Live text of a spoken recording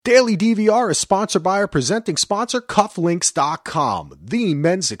Daily DVR is sponsored by our presenting sponsor, Cufflinks.com, the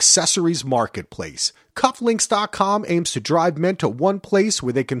men's accessories marketplace. Cufflinks.com aims to drive men to one place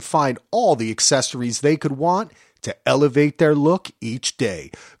where they can find all the accessories they could want to elevate their look each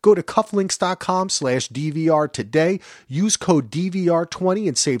day. Go to cufflinks.com/DVR today. Use code DVR20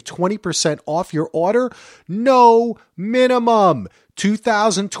 and save 20% off your order. No minimum.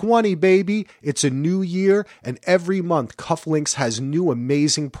 2020, baby. It's a new year, and every month Cufflinks has new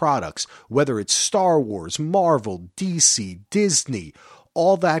amazing products, whether it's Star Wars, Marvel, DC, Disney,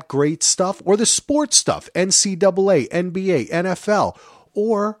 all that great stuff, or the sports stuff, NCAA, NBA, NFL,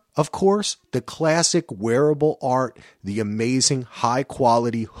 or, of course, the classic wearable art, the amazing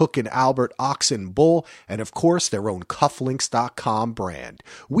high-quality Hook and Albert Ox and Bull, and, of course, their own Cufflinks.com brand.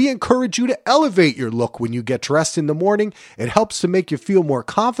 We encourage you to elevate your look when you get dressed in the morning. It helps to make you feel more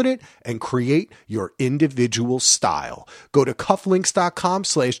confident and create your individual style. Go to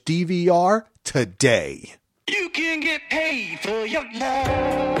Cufflinks.com/DVR today. You can get paid for your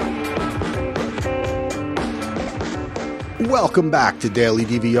love. Welcome back to Daily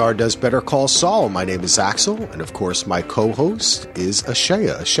DVR Does Better Call Saul. My name is Axel, and of course my co-host is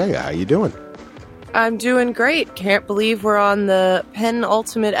Ashaya. Ashaya, how you doing? I'm doing great. Can't believe we're on the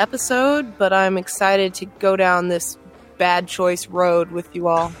penultimate episode, but I'm excited to go down this bad choice road with you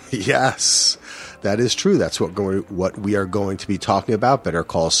all. Yes, that is true. That's what we are going to be talking about. Better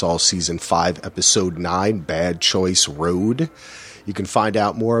Call Saul Season 5, Episode 9, Bad Choice Road. You can find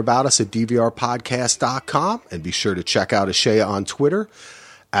out more about us at dvrpodcast.com, and be sure to check out Ashaya on Twitter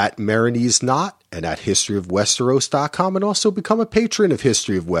at MariniesNot and at historyofwesteros.com, and also become a patron of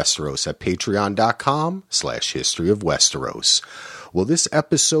History of Westeros at patreon.com/historyofwesteros. Well, this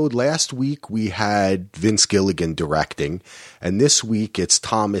episode, last week we had Vince Gilligan directing, and this week it's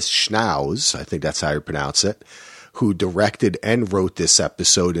Thomas Schnauz, I think that's how you pronounce it, who directed and wrote this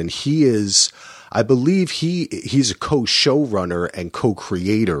episode, and he is, I believe he's a co-showrunner and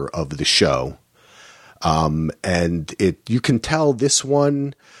co-creator of the show. And you can tell this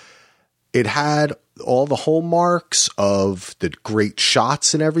one, it had all the hallmarks of the great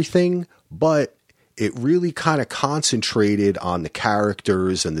shots and everything, but it really kind of concentrated on the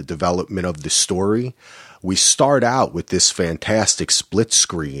characters and the development of the story. We start out with this fantastic split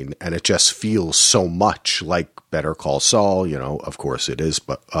screen, and it just feels so much like Better Call Saul, of course it is,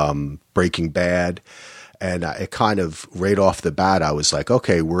 but Breaking Bad. And it kind of, right off the bat, I was like,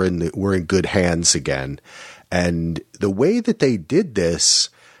 okay, we're in good hands again. And the way that they did this,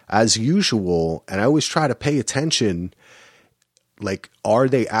 as usual, and I always try to pay attention, like, are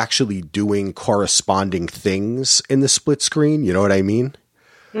they actually doing corresponding things in the split screen? You know what I mean?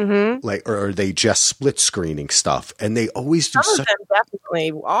 Mm-hmm. Like, or are they just split screening stuff? And they always do. Some of them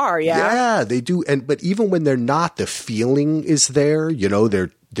definitely are, yeah. Yeah, they do. But even when they're not, the feeling is there.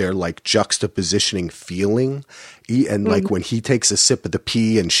 They're like juxtapositioning feeling, and like when he takes a sip of the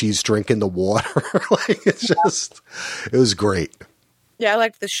pee and she's drinking the water, like it was great. Yeah, I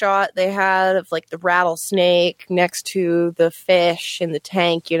liked the shot they had of like the rattlesnake next to the fish in the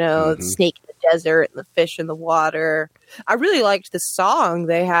tank, the snake in the desert and the fish in the water. I really liked the song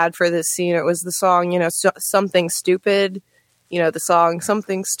they had for this scene. It was the song, Something Stupid, the song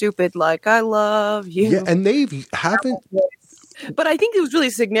Something Stupid Like I Love You. Yeah, and they haven't. But I think it was really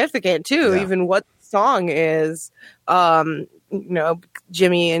significant too, even what the song is.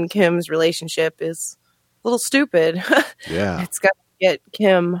 Jimmy and Kim's relationship is a little stupid. Yeah. It's got to get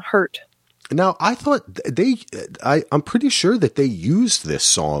Kim hurt. Now, I thought I'm pretty sure that they used this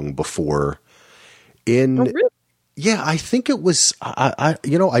song before in. Oh, really? Yeah, I think it was, I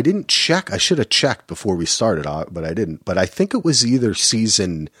didn't check. I should have checked before we started, but I didn't. But I think it was either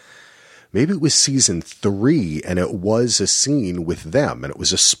maybe it was season 3, and it was a scene with them, and it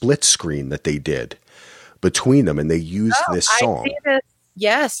was a split screen that they did between them, and they used this song. I see this.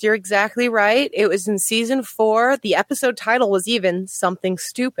 Yes, you're exactly right. It was in season 4. The episode title was even Something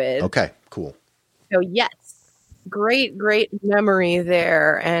Stupid. Okay, cool. So yes, great memory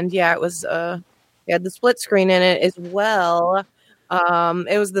there. And yeah, it was, had the split screen in it as well.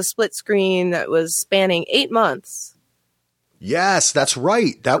 It was the split screen that was spanning 8 months. Yes, that's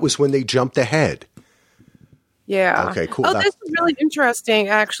right. That was when they jumped ahead. Yeah. Okay, cool. Oh, this is really interesting,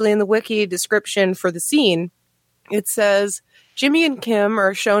 actually, in the wiki description for the scene. It says, Jimmy and Kim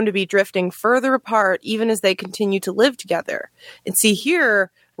are shown to be drifting further apart even as they continue to live together. And see here,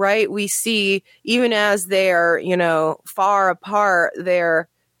 right, we see even as they're, far apart, they're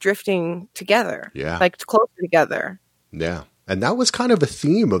drifting together. Yeah. Like closer together. Yeah. And that was kind of a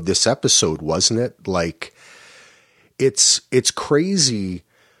theme of this episode, wasn't it? Like, it's crazy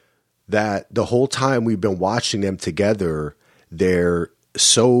that the whole time we've been watching them together, they're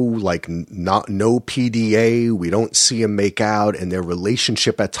so like not no PDA. We don't see them make out, and their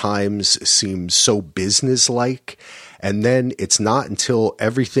relationship at times seems so businesslike. And then it's not until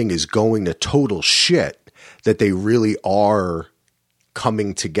everything is going to total shit that they really are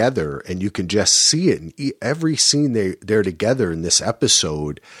coming together, and you can just see it in every scene they're together in this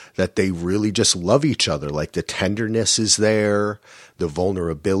episode, that they really just love each other. Like the tenderness is there, the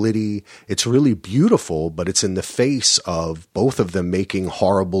vulnerability. It's really beautiful, but it's in the face of both of them making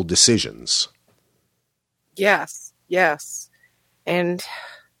horrible decisions. Yes. And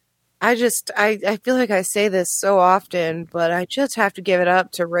I feel like I say this so often, but I just have to give it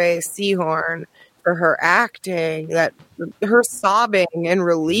up to Rhea Seehorn for her acting, that her sobbing and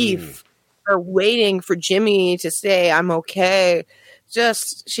relief, her waiting for Jimmy to say, I'm okay.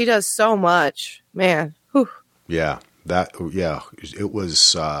 Just, she does so much, man. Whew. Yeah, it was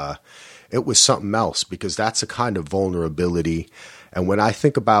something else, because that's a kind of vulnerability. And when I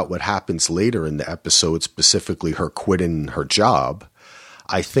think about what happens later in the episode, specifically her quitting her job,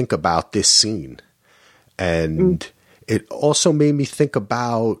 I think about this scene. And it also made me think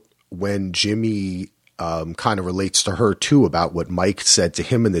about when Jimmy kind of relates to her too, about what Mike said to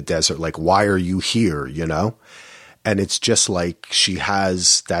him in the desert, like, why are you here? You know? And it's just like she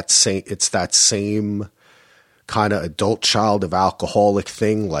has that same kind of adult child of alcoholic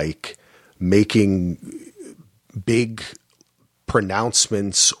thing, like making big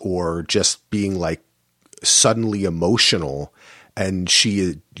pronouncements or just being like suddenly emotional. And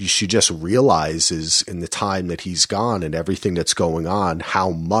she just realizes in the time that he's gone and everything that's going on,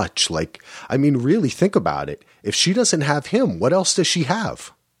 how much, like, I mean, really think about it. If she doesn't have him, what else does she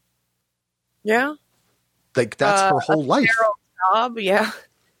have? Yeah. Like, that's her whole life. Job, yeah.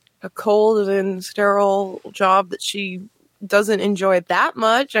 A cold and sterile job that she doesn't enjoy that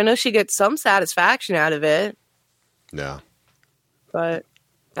much. I know she gets some satisfaction out of it. Yeah. But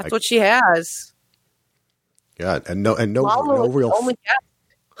that's what she has. Yeah, and no Lalo real. The only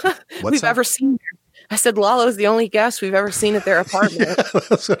guest we've ever seen. I said Lalo's the only guest we've ever seen at their apartment.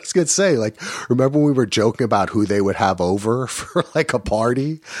 That's what I was going to say. Like, remember when we were joking about who they would have over for like a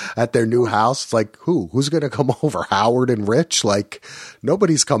party at their new house? It's like, who's going to come over? Howard and Rich? Like,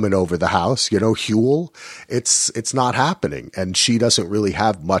 nobody's coming over the house. You know, Huel. It's not happening, and she doesn't really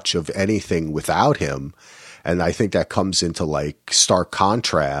have much of anything without him. And I think that comes into like stark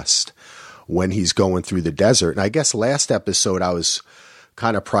contrast when he's going through the desert. And I guess last episode I was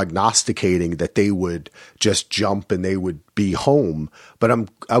kind of prognosticating that they would just jump and they would be home. But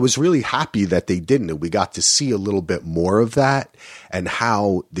I was really happy that they didn't. And we got to see a little bit more of that, and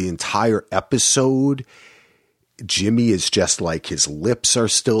how the entire episode, Jimmy is just like, his lips are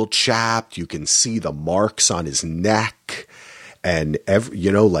still chapped. You can see the marks on his neck. And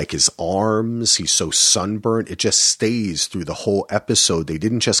like his arms, he's so sunburnt. It just stays through the whole episode. They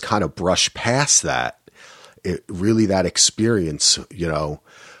didn't just kind of brush past that. It really, that experience,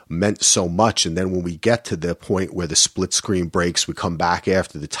 meant so much. And then when we get to the point where the split screen breaks, we come back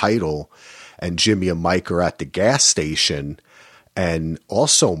after the title, and Jimmy and Mike are at the gas station. And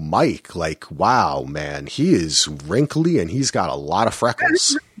also Mike, like, wow, man, he is wrinkly and he's got a lot of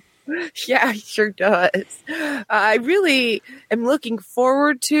freckles. Yeah, he sure does. I really am looking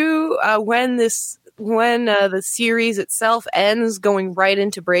forward to when the series itself ends, going right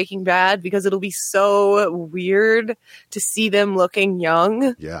into Breaking Bad, because it'll be so weird to see them looking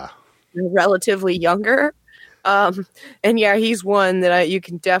young. Yeah. Relatively younger. And yeah, he's one that you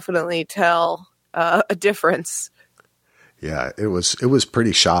can definitely tell a difference. Yeah, it was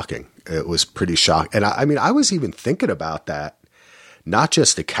pretty shocking. It was pretty shocking. And I mean, I was even thinking about that. Not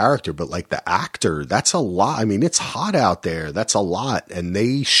just the character, but like the actor. That's a lot. I mean, it's hot out there. That's a lot. And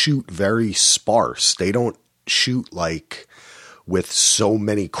they shoot very sparse. They don't shoot like with so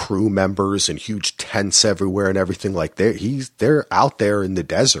many crew members and huge tents everywhere and everything. Like they're out there in the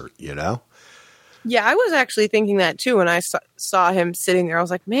desert, you know? Yeah, I was actually thinking that too when I saw him sitting there. I was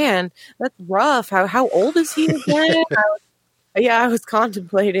like, man, that's rough. How old is he again? I was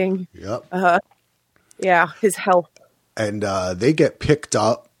contemplating. Yep. His health. And they get picked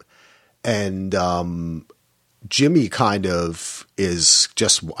up, and Jimmy kind of is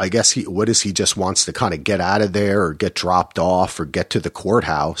just, I guess he just wants to kind of get out of there or get dropped off or get to the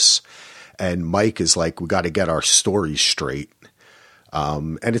courthouse. And Mike is like, we got to get our story straight.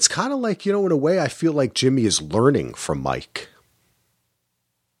 And it's kind of like, in a way, I feel like Jimmy is learning from Mike.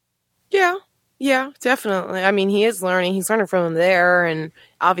 Yeah, definitely. I mean, he is learning. He's learning from him there. And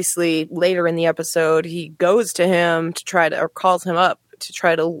obviously later in the episode, he goes to him or calls him up to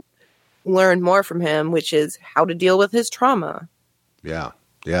try to learn more from him, which is how to deal with his trauma. Yeah.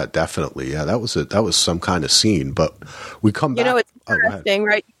 Yeah, definitely. Yeah, that was some kind of scene. But we come back. It's interesting,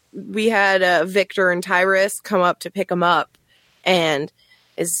 right? We had Victor and Tyrus come up to pick him up, and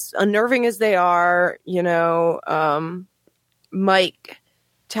as unnerving as they are, Mike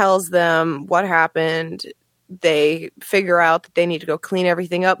tells them what happened. They figure out that they need to go clean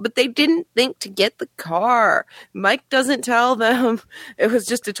everything up, but they didn't think to get the car. Mike doesn't tell them. It was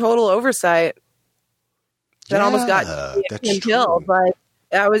just a total oversight that almost got him killed. But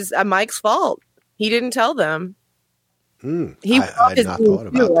that was Mike's fault. He didn't tell them. I had not thought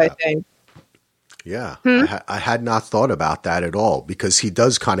about that. I think. Yeah, I had not thought about that at all, because he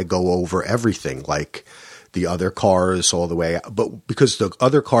does kind of go over everything, like the other cars all the way. But because the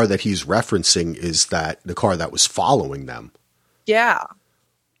other car that he's referencing is the car that was following them. Yeah.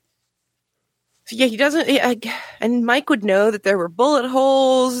 Yeah, he doesn't. And Mike would know that there were bullet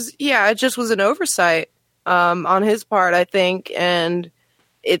holes. Yeah, it just was an oversight on his part, I think. And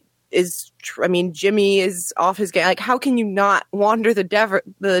it is. Jimmy is off his game. Like, how can you not wander the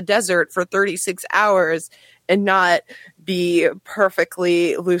desert for 36 hours and not be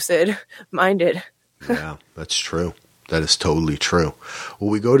perfectly lucid minded? Yeah, that's true. That is totally true.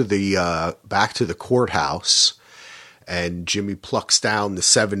 Well, we go to back to the courthouse, and Jimmy plucks down the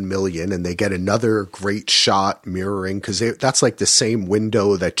 $7 million, and they get another great shot mirroring, because that's like the same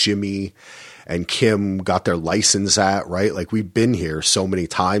window that Jimmy and Kim got their license at, right? Like, we've been here so many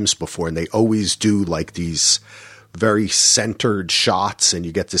times before, and they always do like these very centered shots, and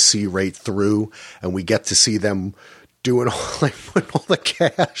you get to see right through, and we get to see them doing putting all the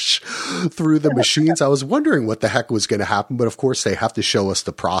cash through the machines. I was wondering what the heck was going to happen, but of course they have to show us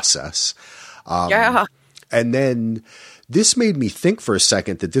the process. And then this made me think for a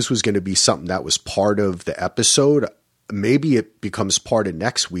second that this was going to be something that was part of the episode. Maybe it becomes part of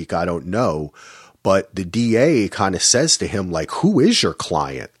next week. I don't know. But the DA kind of says to him, like, who is your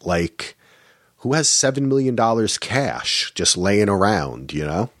client? Like, who has $7 million cash just laying around,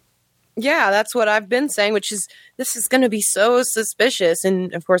 Yeah, that's what I've been saying, which is this is going to be so suspicious.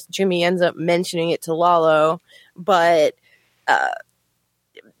 And of course, Jimmy ends up mentioning it to Lalo. But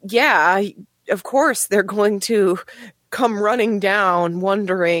of course, they're going to come running down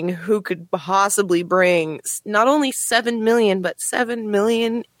wondering who could possibly bring not only $7 million, but $7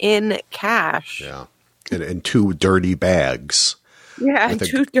 million in cash. Yeah. And 2 dirty bags. Yeah, and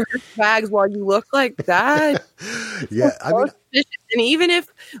 2 dirty bags while you look like that. Yeah. And even if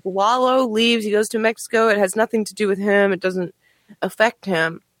Lalo leaves, he goes to Mexico, it has nothing to do with him. It doesn't affect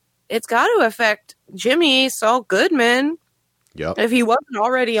him. It's got to affect Jimmy, Saul Goodman. Yep. If he wasn't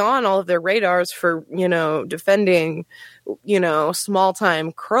already on all of their radars for, defending,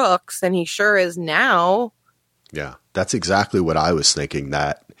 small-time crooks, then he sure is now. Yeah, that's exactly what I was thinking,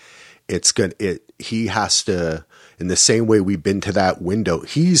 that he has to, in the same way we've been to that window,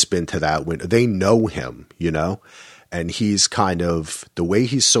 he's been to that window. They know him, and he's kind of, the way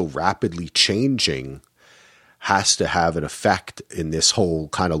he's so rapidly changing has to have an effect in this whole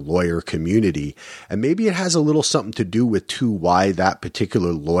kind of lawyer community. And maybe it has a little something to do with, too, why that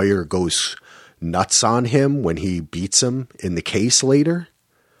particular lawyer goes nuts on him when he beats him in the case later.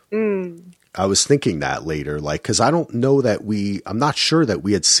 I was thinking that later, like, because I'm not sure that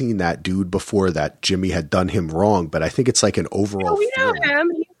we had seen that dude before, that Jimmy had done him wrong, but I think it's like an overall. We know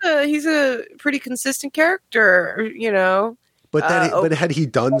him. He's a pretty consistent character, But but had he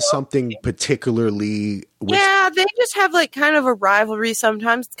done something particularly? Yeah, they just have like kind of a rivalry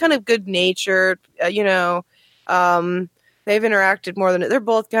sometimes. It's kind of good natured, They've interacted more than they're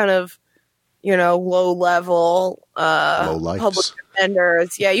both kind of, low level, public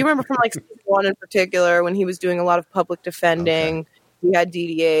defenders. Yeah, you remember from like season 1 in particular when he was doing a lot of public defending. Okay. We had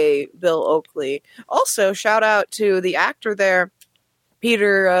DDA Bill Oakley. Also, shout out to the actor there,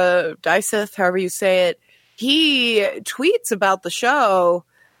 Peter Dyseth, however you say it. He tweets about the show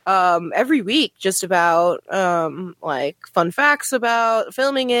every week, just about like fun facts about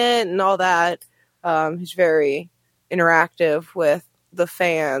filming it and all that. He's very interactive with the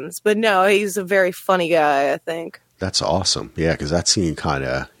fans, but no, he's a very funny guy, I think. That's awesome. Yeah, because that scene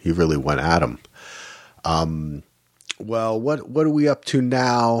he really went at him. Well, what are we up to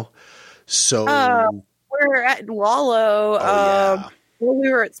now? So we're at Lalo. Yeah. Well,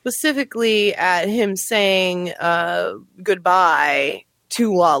 we were specifically at him saying goodbye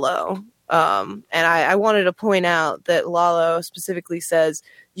to Lalo. And I wanted to point out that Lalo specifically says,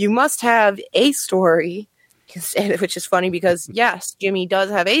 you must have a story, which is funny because, yes, Jimmy does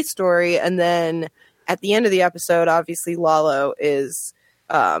have a story. And then at the end of the episode, obviously, Lalo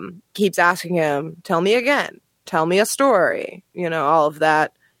keeps asking him, tell me again, tell me a story, all of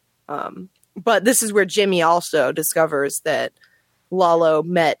that. But this is where Jimmy also discovers that Lalo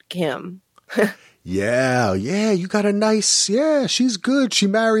met Kim. Yeah, you got a nice, she's good. She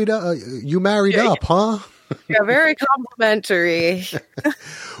married, you married up, huh? Yeah, very complimentary.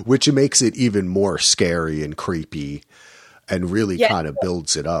 Which makes it even more scary and creepy and really kind of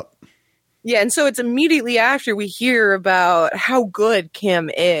builds it up. Yeah, and so it's immediately after we hear about how good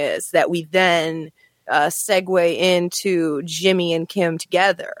Kim is that we then segue into Jimmy and Kim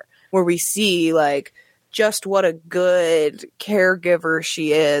together, where we see like just what a good caregiver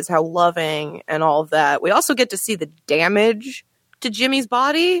she is, how loving and all of that. We also get to see the damage to Jimmy's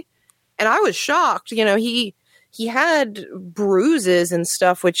body, and I was shocked. You know, he had bruises and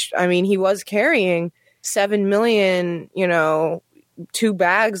stuff, which, I mean, he was carrying 7 million, 2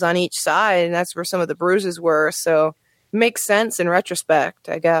 bags on each side, and that's where some of the bruises were. So it makes sense in retrospect,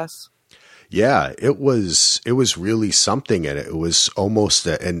 I guess. Yeah, it was really something, and it was almost,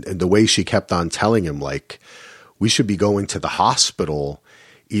 and the way she kept on telling him, like, we should be going to the hospital,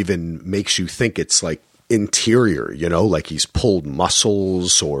 even makes you think it's like interior, like he's pulled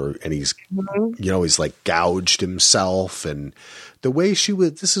muscles and he's, he's like gouged himself. And the way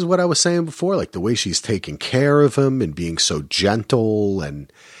this is what I was saying before, like the way she's taking care of him and being so gentle, and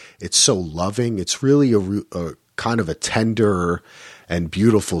it's so loving. It's really a kind of a tender and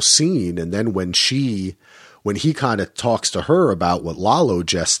beautiful scene. And then when he kind of talks to her about what Lalo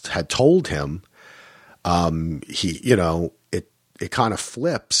just had told him, it kind of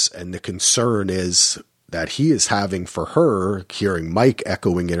flips, and the concern is that he is having for her, hearing Mike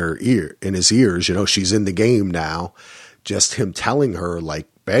echoing in his ears, she's in the game now, just him telling her, like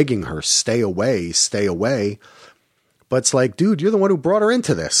begging her, stay away. But it's like, dude, you're the one who brought her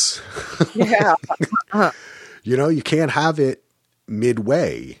into this. Yeah. You can't have it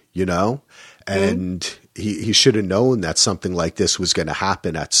midway, and he should have known that something like this was going to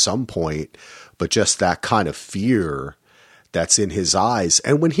happen at some point, but just that kind of fear that's in his eyes.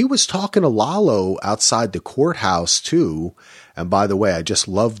 And when he was talking to Lalo outside the courthouse too, and by the way, I just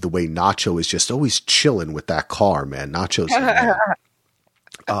love the way Nacho is just always chilling with that car, man. Nacho's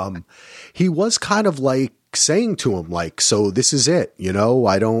he was kind of like saying to him, like, so this is it,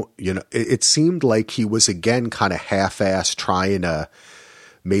 I don't, it seemed like he was again kind of half-assed trying to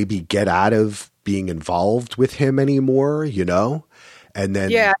maybe get out of being involved with him anymore, and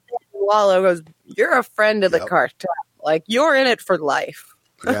then Lalo goes, you're a friend of the cartel, like you're in it for life.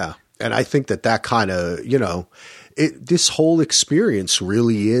 Yeah. And I think that kind of, this whole experience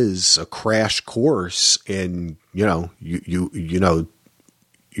really is a crash course in, you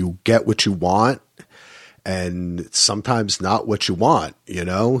get what you want, and sometimes not what you want.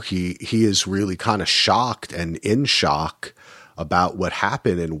 He is really kind of shocked and in shock about what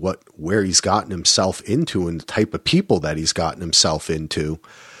happened and where he's gotten himself into and the type of people that he's gotten himself into.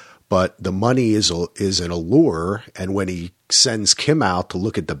 But the money is an allure. And when he sends Kim out to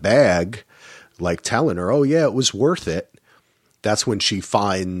look at the bag, like telling her, oh yeah, it was worth it, that's when she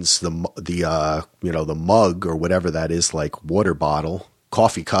finds the mug or whatever that is, like water bottle,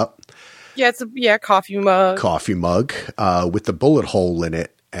 coffee cup. Yeah, it's a coffee mug. Coffee mug with the bullet hole in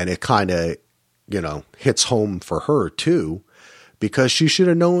it. And it kind of, hits home for her too, because she should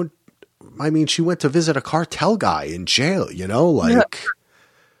have known. I mean, she went to visit a cartel guy in jail, like,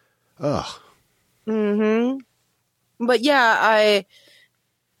 ugh. Mm-hmm. But yeah, I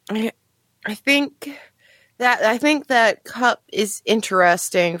think that cup is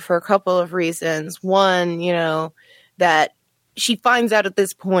interesting for a couple of reasons. One, that she finds out at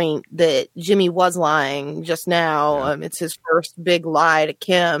this point that Jimmy was lying just now. Yeah. It's his first big lie to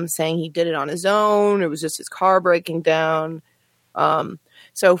Kim, saying he did it on his own. It was just his car breaking down.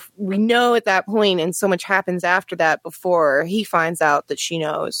 So we know at that point, and so much happens after that before he finds out that she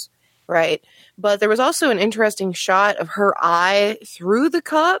knows, right? But there was also an interesting shot of her eye through the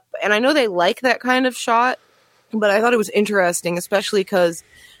cup, and I know they like that kind of shot, but I thought it was interesting, especially because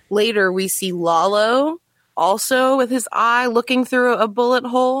later we see Lalo also with his eye looking through a bullet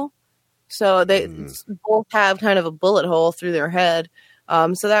hole. So they both have kind of a bullet hole through their head.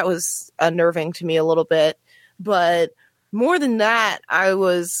 So that was unnerving to me a little bit. But more than that, I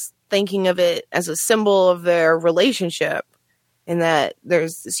was thinking of it as a symbol of their relationship, in that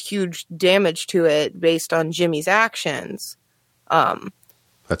there's this huge damage to it based on Jimmy's actions.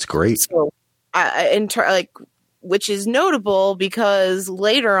 That's great. So, which is notable because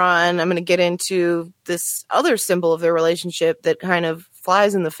later on, I'm going to get into this other symbol of their relationship that kind of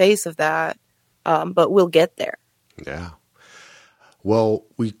flies in the face of that. But we'll get there. Yeah. Well,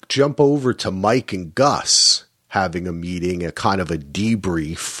 we jump over to Mike and Gus having a meeting, a kind of a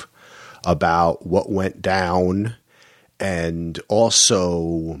debrief about what went down. And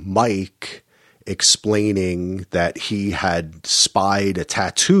also Mike explaining that he had spied a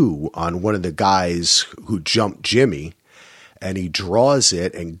tattoo on one of the guys who jumped Jimmy, and he draws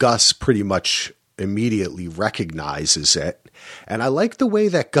it, and Gus pretty much immediately recognizes it. And I like the way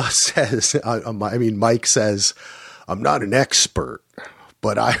that Gus says, Mike says, "I'm not an expert,"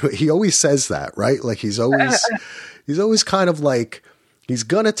 but he always says that, right? Like he's always kind of like, he's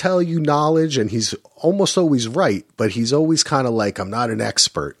going to tell you knowledge, and he's almost always right, but he's always kind of like, "I'm not an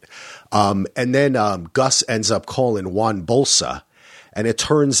expert." And then Gus ends up calling Juan Bolsa, and it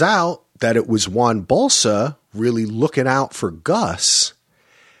turns out that it was Juan Bolsa really looking out for Gus.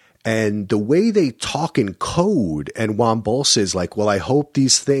 And the way they talk in code, and Juan Bolsa is like, "Well, I hope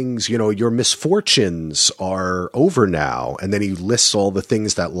these things, your misfortunes are over now." And then he lists all the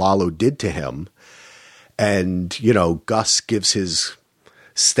things that Lalo did to him. And, Gus gives his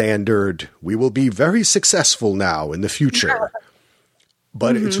standard, "We will be very successful now in the future."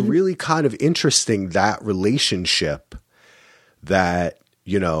 But it's really kind of interesting, that relationship, that,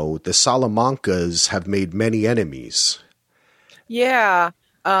 the Salamancas have made many enemies. Yeah.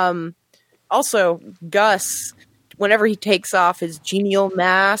 Also, Gus, whenever he takes off his genial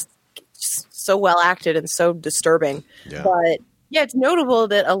mask, so well acted and so disturbing. Yeah. But yeah, it's notable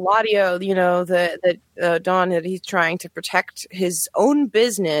that Eladio, Don, that he's trying to protect his own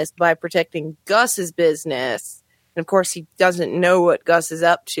business by protecting Gus's business. And of course, he doesn't know what Gus is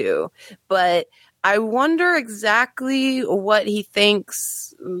up to. But I wonder exactly what he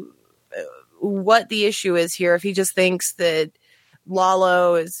thinks, what the issue is here. If he just thinks that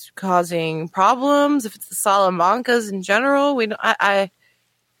Lalo is causing problems, if it's the Salamancas in general, I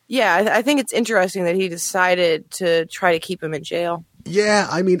think it's interesting that he decided to try to keep him in jail. Yeah,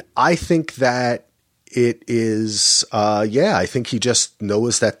 I think that it is, I think he just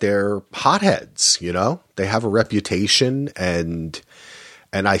knows that they're hotheads, they have a reputation, and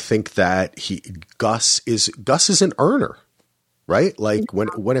I think that Gus is an earner, right? Like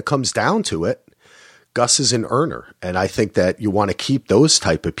when it comes down to it, Gus is an earner. And I think that you want to keep those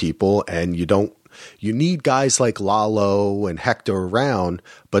type of people, and you need guys like Lalo and Hector around,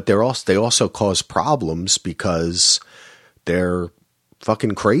 but they also cause problems because they're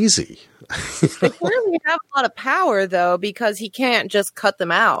fucking crazy. They clearly have a lot of power, though, because he can't just cut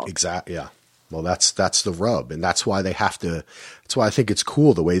them out. Exactly. Yeah. Well, that's the rub, and that's why they have to. That's why I think it's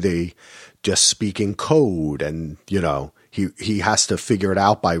cool the way they just speak in code, and he has to figure it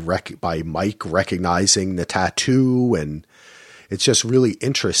out by Mike recognizing the tattoo, and it's just really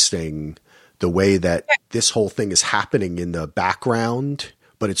interesting the way that this whole thing is happening in the background,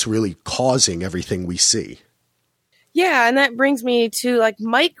 but it's really causing everything we see. Yeah, and that brings me to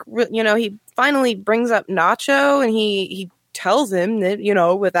Mike. He finally brings up Nacho, and he tells him that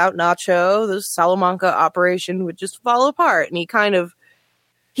without Nacho, the Salamanca operation would just fall apart. And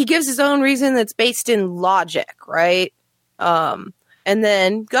he gives his own reason that's based in logic, right? And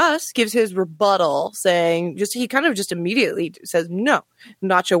then Gus gives his rebuttal, saying he kind of just immediately says, "No,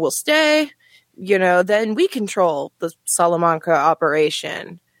 Nacho will stay. Then we control the Salamanca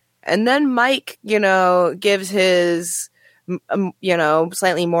operation." And then Mike, gives his,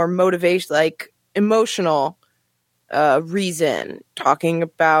 slightly more motivation, emotional reason, talking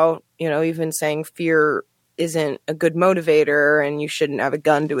about, even saying fear isn't a good motivator, and you shouldn't have a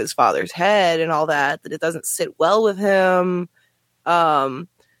gun to his father's head and all that it doesn't sit well with him. And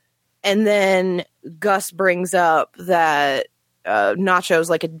then Gus brings up that Nacho's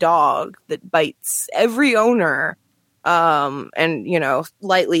like a dog that bites every owner, and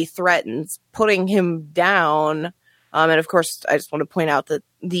lightly threatens putting him down. And of course, I just want to point out that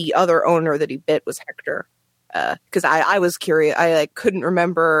the other owner that he bit was Hector, because I was curious. I couldn't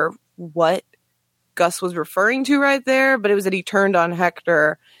remember what Gus was referring to right there, but it was that he turned on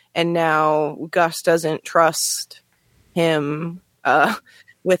Hector, and now Gus doesn't trust him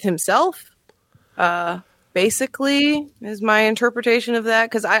with himself. Basically, is my interpretation of that,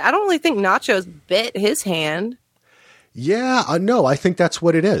 because I don't really think Nacho's bit his hand. Yeah, no, I think that's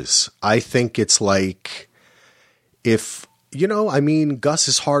what it is. I think it's like, if, Gus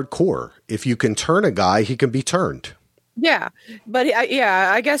is hardcore. If you can turn a guy, he can be turned. Yeah, but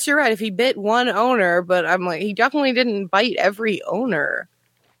I guess you're right. If he bit one owner, but I'm like, he definitely didn't bite every owner.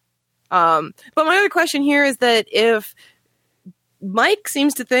 But my other question here is that if Mike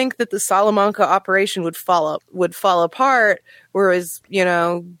seems to think that the Salamanca operation would fall apart, whereas,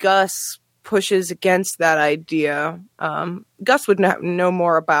 Gus pushes against that idea. Gus would know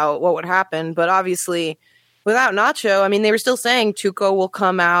more about what would happen, but obviously without Nacho, they were still saying Tuco will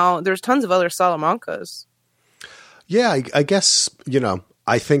come out. There's tons of other Salamancas. Yeah, I guess,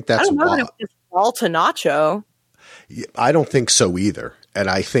 I think that's I don't know if it would fall to Nacho. I don't think so either. And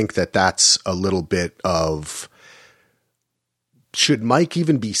I think that that's a little bit of, should Mike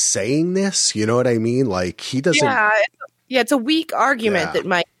even be saying this? You know what I mean? Like, he doesn't. Yeah, it's a weak argument Yeah. that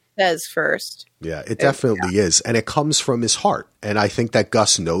Mike says first. Yeah, it definitely is. And it comes from his heart. And I think that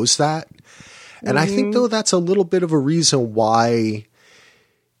Gus knows that. And I think, though, that's a little bit of a reason why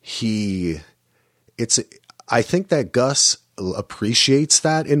I think that Gus appreciates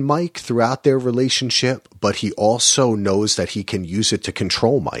that in Mike throughout their relationship, but he also knows that he can use it to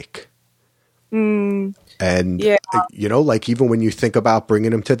control Mike. And, you know, like, even when you think about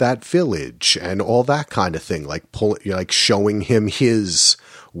bringing him to that village and all that kind of thing, like showing him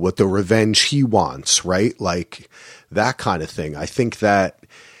what the revenge he wants, right? Like that kind of thing. I think that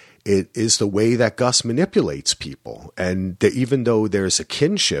it is the way that Gus manipulates people. And even though there's a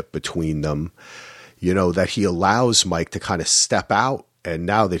kinship between them, you know, that he allows Mike to kind of step out. And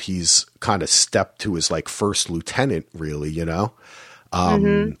now that he's kind of stepped to his like first lieutenant, really, you know,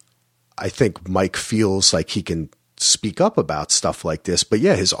 I think Mike feels like he can speak up about stuff like this. But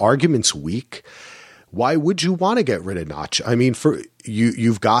yeah, his argument's weak. Why would you want to get rid of Nacho? I mean, for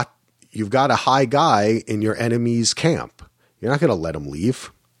you've got a high guy in your enemy's camp. You're not going to let him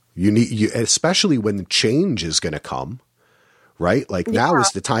leave. Especially when the change is going to come, right? Like now is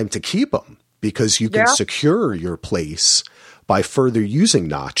the time to keep him because you can secure your place by further using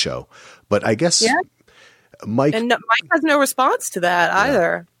Nacho. But I guess Mike has no response to that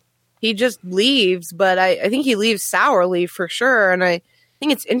either. He just leaves, but I think he leaves sourly for sure. And I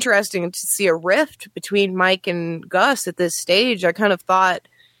think it's interesting to see a rift between Mike and Gus at this stage. I kind of thought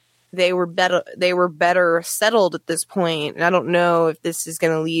they were better settled at this point. And I don't know if this is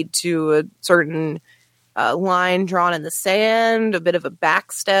going to lead to a certain line drawn in the sand, a bit of a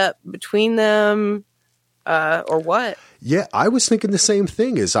backstep between them, or what? Yeah, I was thinking the same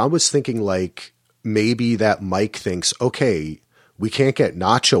thing. I was thinking like maybe that Mike thinks, okay, we can't get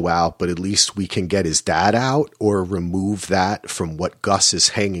Nacho out, but at least we can get his dad out or remove that from what Gus is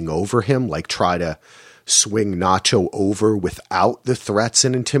hanging over him, like try to swing Nacho over without the threats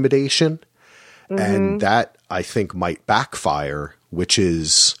and intimidation. And that I think might backfire, which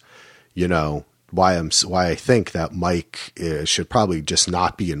is, you know, why I think that Mike should probably just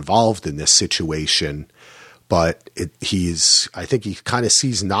not be involved in this situation. But I think he kind of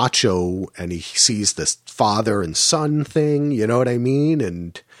sees Nacho and he sees this father and son thing, you know what I mean?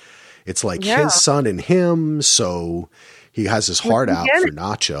 And it's like his son and him. So he has his heart out for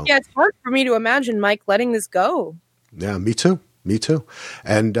Nacho. Yeah, it's hard for me to imagine Mike letting this go. Yeah, me too.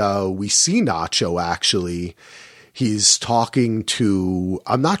 And we see Nacho actually. He's talking to,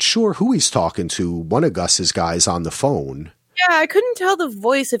 I'm not sure who he's talking to, one of Gus's guys on the phone. Yeah, I couldn't tell the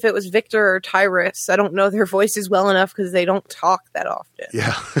voice if it was Victor or Tyrus. I don't know their voices well enough because they don't talk that often.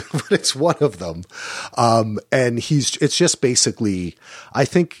 Yeah, but it's one of them. And it's just basically, I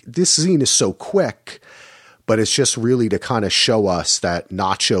think this scene is so quick, but it's just really to kind of show us that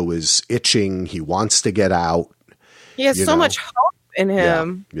Nacho is itching. He wants to get out. He has so much hope in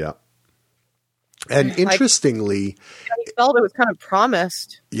him. Yeah. And interestingly, he felt it was kind of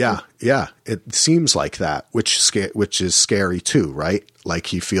promised. Yeah, it seems like that, which is scary too, right? Like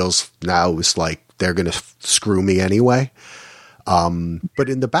he feels now it's like they're going to screw me anyway. But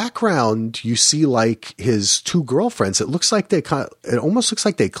in the background, you see like his two girlfriends. It almost looks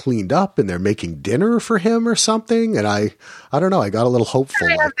like they cleaned up and they're making dinner for him or something. And I don't know. I got a little hopeful.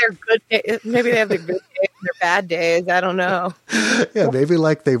 Maybe they have their good days and their bad days. I don't know. Yeah, maybe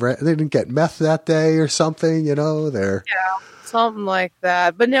like they didn't get meth that day or something. You know, something like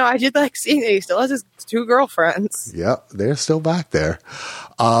that. But no, I did like seeing that he still has his two girlfriends. Yeah, they're still back there.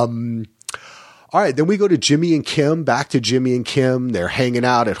 All right, then we go to Jimmy and Kim, back to Jimmy and Kim. They're hanging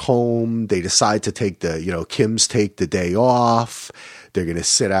out at home. They decide to Kim's take the day off. They're going to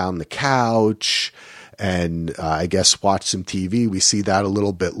sit out on the couch and I guess watch some TV. We see that a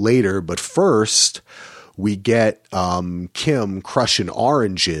little bit later. But first, we get Kim crushing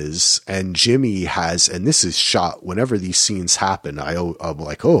oranges and Jimmy and this is shot whenever these scenes happen. I'm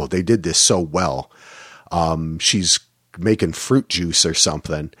like, oh, they did this so well. She's making fruit juice or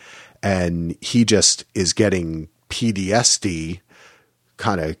something. And he just is getting PTSD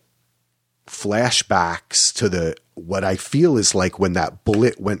kind of flashbacks to what I feel is like when that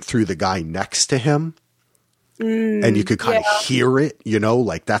bullet went through the guy next to him. And you could kind of hear it, you know,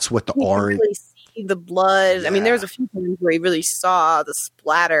 like that's what the orange. Really see the blood. Yeah. I mean, there was a few times where he really saw the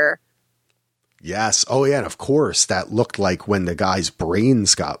splatter. Yes. Oh, yeah. And of course, that looked like when the guy's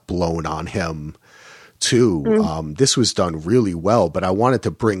brains got blown on him. Too. This was done really well, but I wanted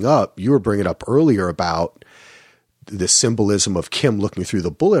to you were bringing up earlier about the symbolism of Kim looking through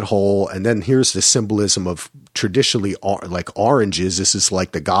the bullet hole. And then here's the symbolism of traditionally like oranges. This is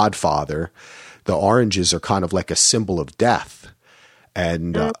like the Godfather. The oranges are kind of like a symbol of death.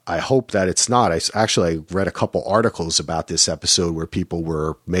 And I hope that it's not. I read a couple articles about this episode where people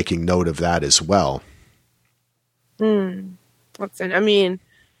were making note of that as well. I mean,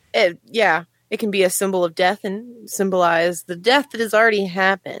 it can be a symbol of death and symbolize the death that has already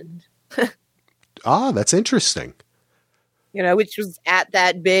happened. That's interesting. Which was at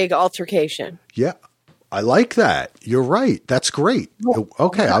that big altercation. Yeah, I like that. You're right. That's great.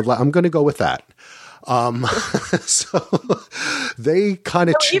 Okay, I'm going to go with that. So they kind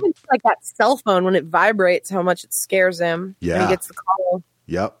of even like that cell phone when it vibrates, how much it scares him. Yeah, when he gets the call.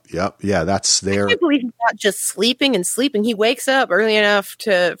 Yep. Yeah, that's there. I can't believe he's not just sleeping and sleeping. He wakes up early enough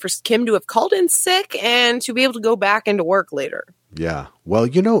for Kim to have called in sick and to be able to go back into work later. Yeah. Well,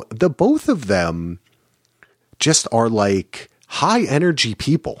 the both of them just are like high energy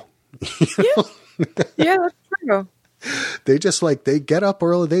people. Yeah, that's true. They just they get up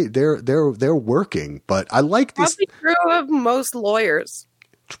early. They're working, but I like this. Probably true of most lawyers.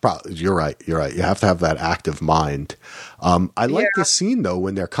 You're right. You have to have that active mind. I like this scene though,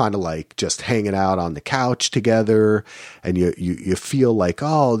 when they're kind of like just hanging out on the couch together and you feel like,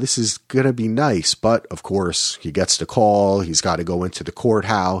 oh, this is going to be nice. But of course he gets the call. He's got to go into the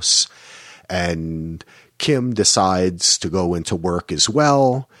courthouse, and Kim decides to go into work as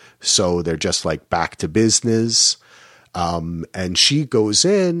well. So they're just like back to business. And she goes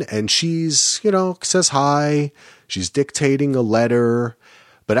in and she's, says hi. She's dictating a letter.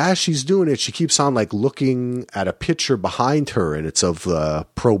 But as she's doing it, she keeps on like looking at a picture behind her, and it's of the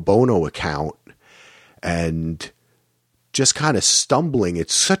pro bono account, and just kind of stumbling.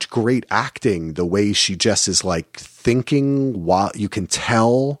 It's such great acting, the way she just is like thinking while you can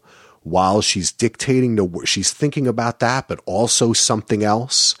tell while she's dictating she's thinking about that, but also something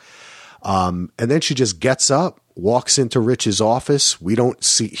else. And then she just gets up, walks into Rich's office. We don't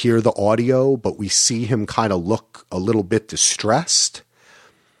hear the audio, but we see him kind of look a little bit distressed.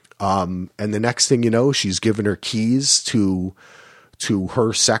 And the next thing you know, she's given her keys to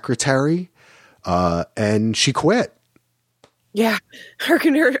her secretary, and she quit. Yeah,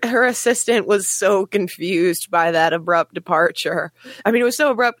 her assistant was so confused by that abrupt departure. I mean, it was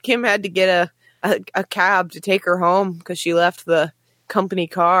so abrupt. Kim had to get a cab to take her home because she left the company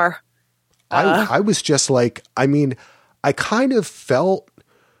car. I was just like, I mean, I kind of felt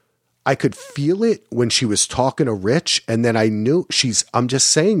I could feel it when she was talking to Rich, and then I knew I'm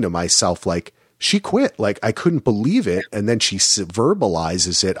just saying to myself, like, she quit. Like, I couldn't believe it. And then she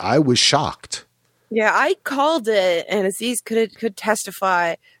verbalizes it. I was shocked. Yeah, I called it, and Aziz could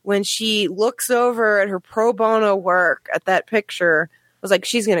testify. When she looks over at her pro bono work at that picture, I was like,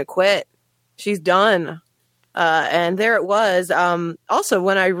 she's going to quit. She's done. And there it was. Also,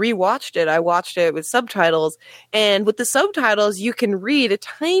 when I rewatched it, I watched it with subtitles. And with the subtitles, you can read a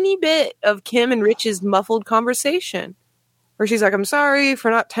tiny bit of Kim and Rich's muffled conversation. Where she's like, I'm sorry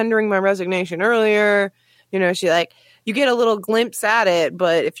for not tendering my resignation earlier. You get a little glimpse at it,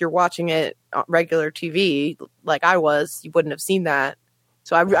 but if you're watching it on regular TV, like I was, you wouldn't have seen that.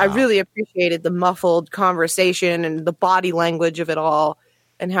 So I really appreciated the muffled conversation and the body language of it all,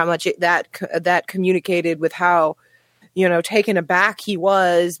 and how much that communicated with how, taken aback he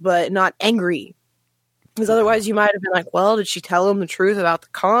was, but not angry. Because otherwise you might have been like, well, did she tell him the truth about the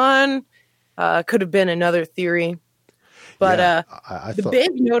con? Could have been another theory. But the big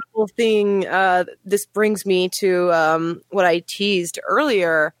notable thing, this brings me to what I teased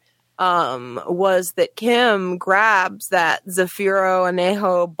earlier, was that Kim grabs that Zafiro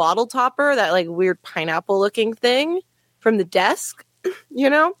Anejo bottle topper, that like weird pineapple looking thing from the desk,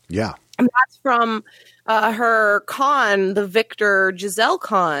 Yeah. And that's from her con, the Victor Giselle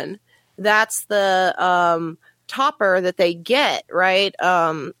con. That's the topper that they get, right?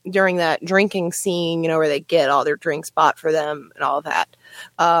 During that drinking scene, where they get all their drinks bought for them and all of that.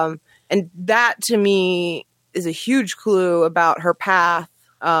 And that to me is a huge clue about her path,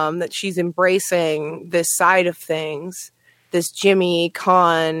 that she's embracing this side of things, this Jimmy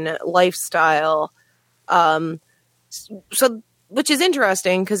Con lifestyle. Which is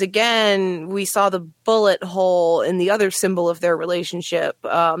interesting because, again, we saw the bullet hole in the other symbol of their relationship,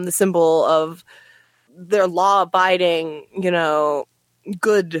 the symbol of their law-abiding,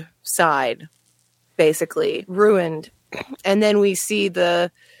 good side, basically, ruined. And then we see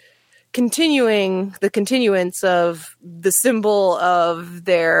the continuance of the symbol of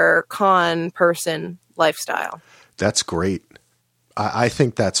their con person lifestyle. That's great. I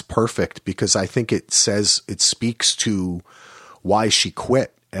think that's perfect, because I think it speaks to why she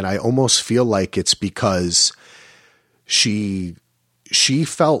quit. And I almost feel like it's because she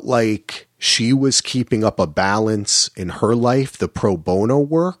felt like she was keeping up a balance in her life, the pro bono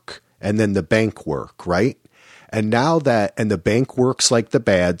work and then the bank work, right? And now that, and the bank work's like the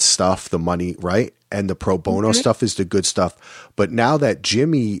bad stuff, the money, right? And the pro bono stuff is the good stuff. But now that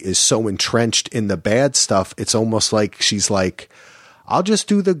Jimmy is so entrenched in the bad stuff, it's almost like she's like, I'll just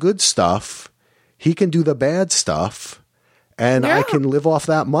do the good stuff. He can do the bad stuff and I can live off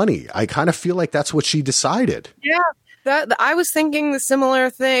that money. I kind of feel like that's what she decided. Yeah. That I was thinking the similar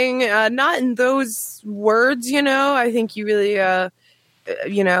thing, not in those words, I think you really,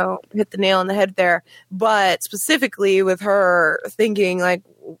 hit the nail on the head there, but specifically with her thinking like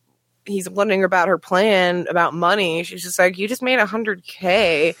he's wondering about her plan about money. She's just like, you just made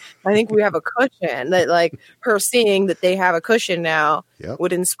 $100K. I think we have a cushion. That like her seeing that they have a cushion now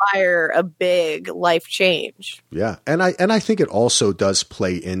would inspire a big life change. Yeah. And I think it also does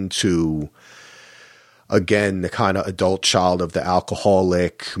play into, again, the kind of adult child of the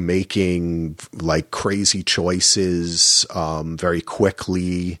alcoholic making like crazy choices very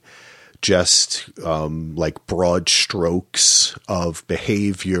quickly, just like broad strokes of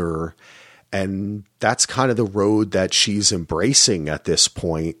behavior. And that's kind of the road that she's embracing at this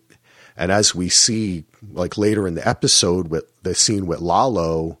point. And as we see like later in the episode with the scene with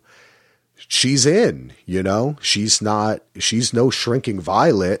Lalo, she's in, she's no shrinking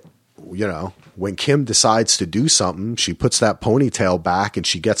violet, When Kim decides to do something, she puts that ponytail back and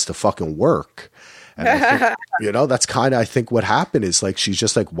she gets to fucking work. And I think, that's kind of, I think what happened is like, she's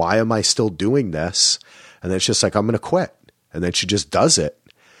just like, why am I still doing this? And then it's just like, I'm going to quit. And then she just does it.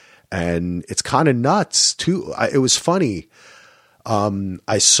 And it's kind of nuts too. It was funny.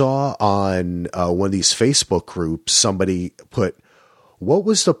 I saw on one of these Facebook groups, somebody put, what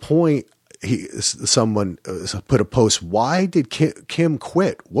was the point? Someone put a post, why did Kim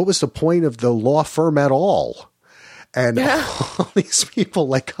quit? What was the point of the law firm at all? And all these people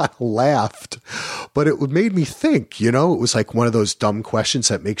like kind of laughed, but it made me think, it was like one of those dumb questions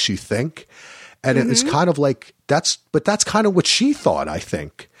that makes you think. And it was kind of like, that's kind of what she thought, I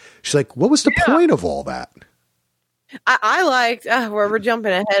think. She's like, what was the point of all that? I liked, we're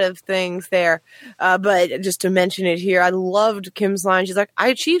jumping ahead of things there. But just to mention it here, I loved Kim's line. She's like, I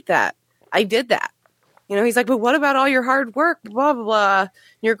achieved that. I did that. He's like, but what about all your hard work, blah, blah, blah,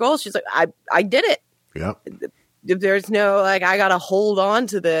 your goals? She's like, I did it. Yeah. There's no, like, I got to hold on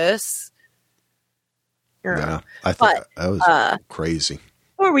to this. Yeah. I thought that was crazy.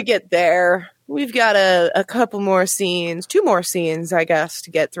 Before we get there, we've got a couple more scenes, 2 more scenes, I guess,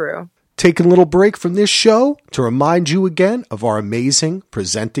 to get through. Taking a little break from this show to remind you again of our amazing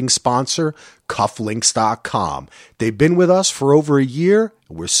presenting sponsor, Cufflinks.com. They've been with us for over a year,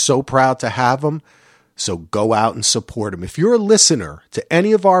 and we're so proud to have them. So go out and support them. If you're a listener to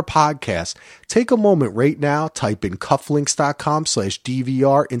any of our podcasts, take a moment right now, type in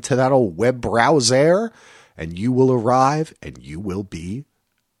cufflinks.com/DVR into that old web browser, and you will arrive and you will be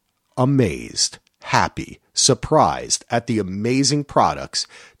amazed, happy, surprised at the amazing products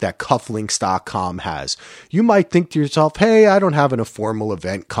that Cufflinks.com has. You might think to yourself, hey, I don't have a formal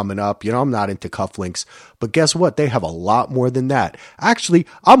event coming up. I'm not into cufflinks. But guess what? They have a lot more than that. Actually,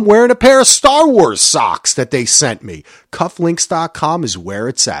 I'm wearing a pair of Star Wars socks that they sent me. Cufflinks.com is where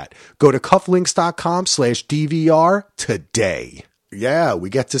it's at. Go to cufflinks.com/DVR today. Yeah, we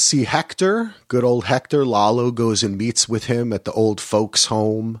get to see Hector. Good old Hector. Lalo goes and meets with him at the old folks'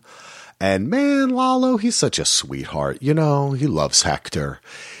 home. And man, Lalo, he's such a sweetheart. He loves Hector.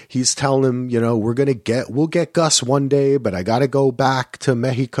 He's telling him, we'll get Gus one day, but I got to go back to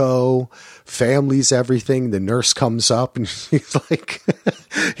Mexico. Family's everything. The nurse comes up and he's like,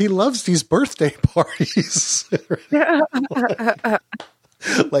 he loves these birthday parties.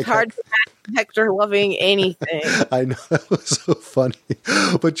 Like hard to imagine Hector loving anything. I know, that was so funny.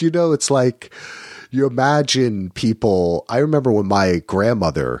 But it's like, you imagine people. I remember when my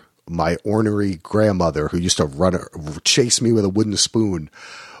ornery grandmother, who used to chase me with a wooden spoon,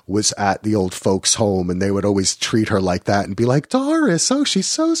 was at the old folks' home, and they would always treat her like that and be like, Doris, oh, she's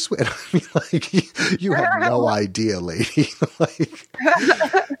so sweet. I mean, like, you have no idea, lady. Like,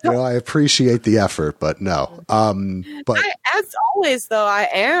 I appreciate the effort, but no. But as always, though, I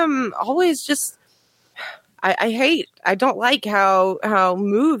am always just, I don't like how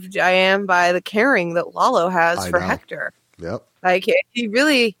moved I am by the caring that Lalo has for Hector. Yep. Like, he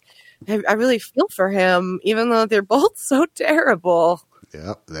really, I really feel for him, even though they're both so terrible.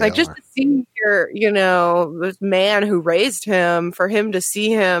 Yeah, like just to see this man who raised him, for him to see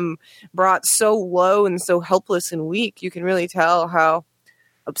him brought so low and so helpless and weak, you can really tell how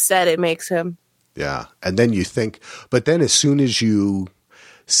upset it makes him. Yeah, and then you think, but then as soon as you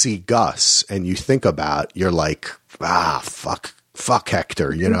see Gus and you think about, you're like, fuck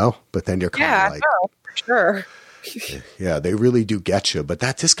Hector, you know? But then you're kind of like, no, for sure. Yeah, they really do get you. But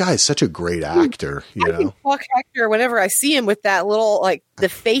this guy is such a great actor, you know? Can fuck Hector whenever I see him with that little, like, the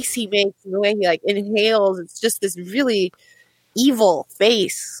face he makes and the way he, like, inhales. It's just this really evil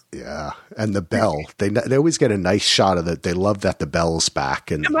face. Yeah, and the bell. They always get a nice shot of it. They love that the bell's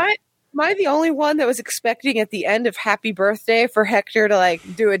back. And Am I the only one that was expecting at the end of Happy Birthday for Hector to, like,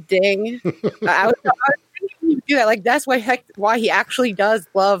 do a ding? I was thinking he would do that. Like, that's why he actually does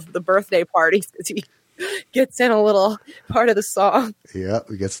love the birthday parties, because he gets in a little part of the song. Yeah,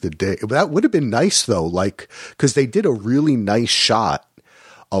 he gets the ding. But that would have been nice, though, like, because they did a really nice shot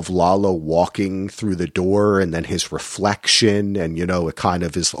of Lalo walking through the door and then his reflection. And, you know, it kind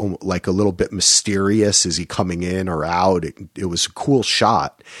of is like a little bit mysterious. Is he coming in or out? It was a cool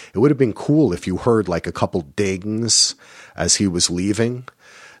shot. It would have been cool if you heard like a couple dings as he was leaving.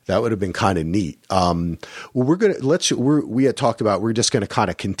 That would have been kind of neat. Well, we had talked about, we're just going to kind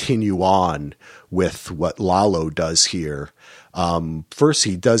of continue on with what Lalo does here. First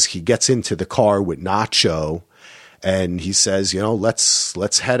he gets into the car with Nacho, and he says, you know,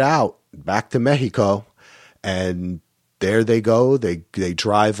 let's head out back to Mexico. And there they go. They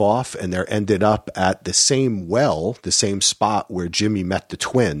drive off, and they're ended up at the same spot where Jimmy met the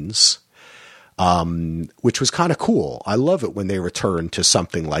twins, which was kind of cool. I love it when they return to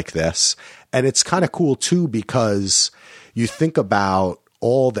something like this. And it's kind of cool too, because you think about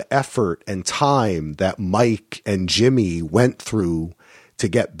all the effort and time that Mike and Jimmy went through to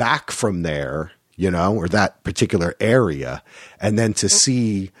get back from there, you know, or that particular area. And then to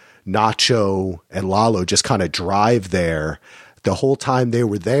see Nacho and Lalo just kind of drive there the whole time they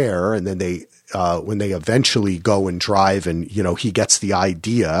were there. And then when they eventually go and drive, and, you know, he gets the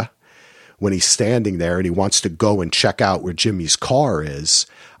idea when he's standing there and he wants to go and check out where Jimmy's car is.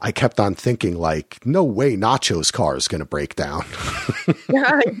 I kept on thinking, like, no way Nacho's car is going to break down.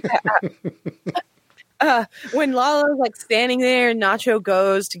 When Lalo's like standing there and Nacho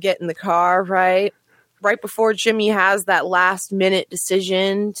goes to get in the car, right before Jimmy has that last minute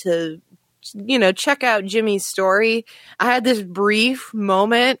decision to, you know, check out Jimmy's story, I had this brief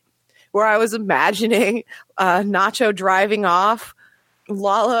moment where I was imagining Nacho driving off,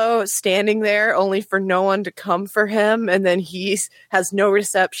 Lalo standing there only for no one to come for him, and then he has no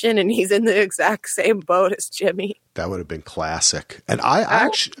reception, and he's in the exact same boat as Jimmy. That would have been classic. And I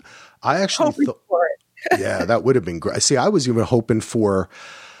actually thought, yeah, that would have been great. See, I was even hoping for,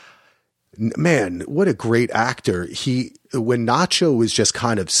 man, what a great actor. When Nacho is just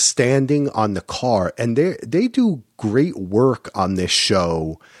kind of standing on the car, and they do great work on this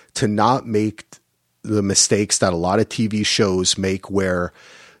show to not make the mistakes that a lot of TV shows make, where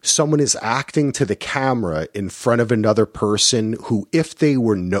someone is acting to the camera in front of another person who, if they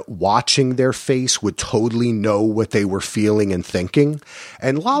were watching their face, would totally know what they were feeling and thinking.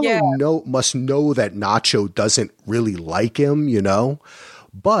 And Lalo must know that Nacho doesn't really like him, you know,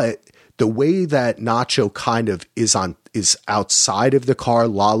 but the way that Nacho kind of is outside of the car,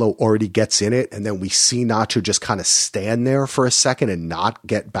 Lalo already gets in it. And then we see Nacho just kind of stand there for a second and not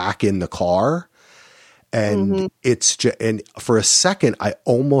get back in the car. And it's just, and for a second, I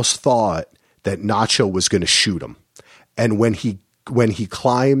almost thought that Nacho was going to shoot him. And when he's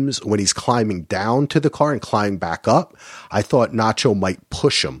climbing down to the car and climbing back up, I thought Nacho might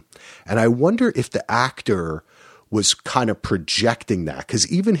push him. And I wonder if the actor was kind of projecting that, because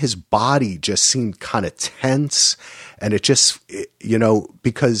even his body just seemed kind of tense. And it just, you know,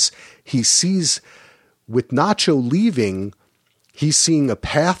 because he sees with Nacho leaving, he's seeing a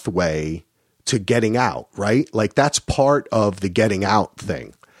pathway to getting out, right? Like that's part of the getting out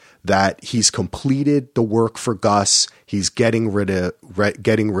thing, that he's completed the work for Gus. He's getting rid of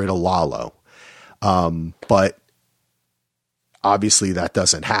Lalo. But obviously that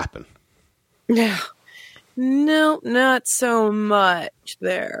doesn't happen. Yeah. No, not so much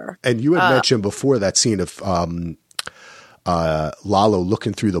there. And you had mentioned before that scene of Lalo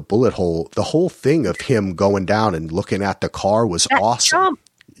looking through the bullet hole. The whole thing of him going down and looking at the car was awesome. Jump,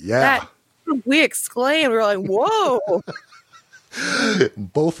 yeah. We exclaimed. We were like, whoa.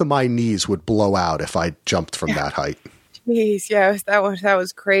 Both of my knees would blow out if I jumped from that height. Jeez, yeah, that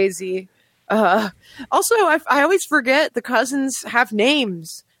was crazy. Also, I always forget the cousins have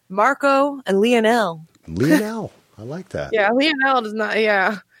names. Marco and Lionel. Lionel. I like that. Yeah, Lionel does not.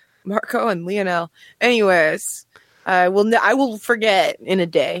 Yeah, Marco and Lionel. Anyways, I will forget in a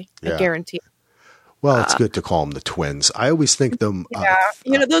day. Yeah. I guarantee. Well, it's good to call them the twins. I always think them. Yeah,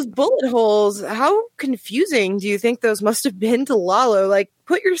 you know, those bullet holes. How confusing do you think those must have been to Lalo? Like,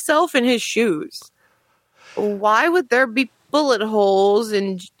 put yourself in his shoes. Why would there be bullet holes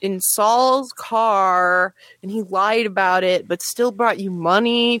in Saul's car, and he lied about it, but still brought you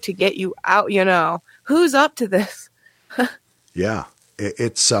money to get you out. You know, who's up to this? Yeah,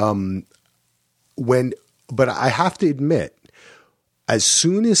 it's but I have to admit, as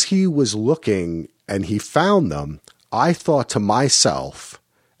soon as he was looking and he found them, I thought to myself,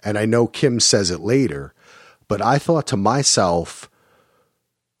 and I know Kim says it later, but I thought to myself,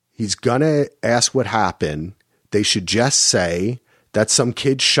 he's gonna ask what happened. They should just say that some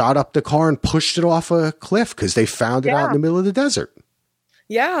kid shot up the car and pushed it off a cliff because they found it out in the middle of the desert.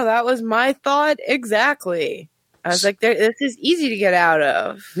 Yeah, that was my thought exactly. I was like, this is easy to get out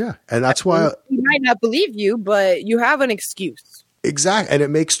of. Yeah, and that's why... He might not believe you, but you have an excuse. Exactly, and it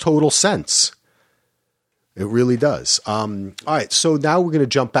makes total sense. It really does. All right, so now we're going to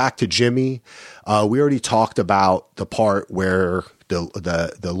jump back to Jimmy. We already talked about the part where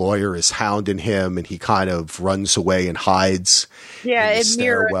the lawyer is hounding him, and he kind of runs away and hides. Yeah, it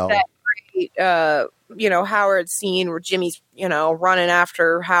mirrors that great, Howard scene where Jimmy's, running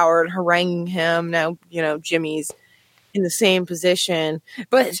after Howard, haranguing him. Now, Jimmy's in the same position.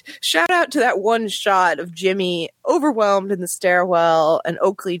 But shout out to that one shot of Jimmy overwhelmed in the stairwell, and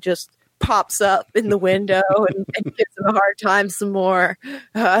Oakley just pops up in the window and gives him a hard time some more.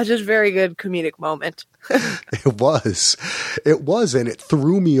 Just very good comedic moment. It was, and it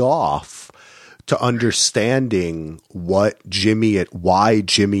threw me off to understanding why Jimmy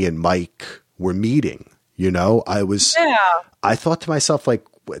and Mike were meeting. I thought to myself, like,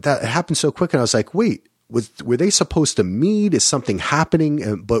 that happened so quick, and I was like, wait, were they supposed to meet? Is something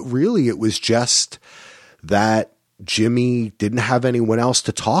happening? But really, it was just that Jimmy didn't have anyone else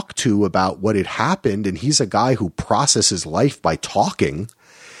to talk to about what had happened, and he's a guy who processes life by talking.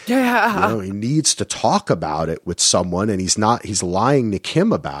 Yeah. He needs to talk about it with someone, and he's lying to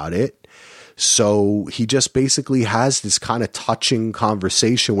Kim about it. So he just basically has this kind of touching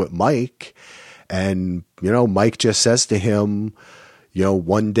conversation with Mike, and, Mike just says to him,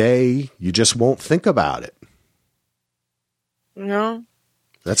 one day you just won't think about it. No.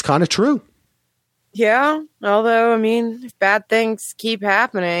 That's kind of true. Yeah, although, if bad things keep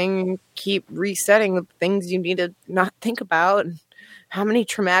happening, keep resetting the things you need to not think about. How many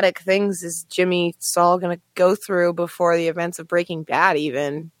traumatic things is Jimmy Saul going to go through before the events of Breaking Bad,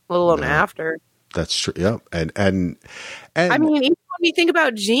 even, let alone after? That's true. Yeah, and even when you think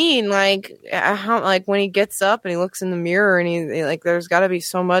about Gene, like when he gets up and he looks in the mirror and he like, there's got to be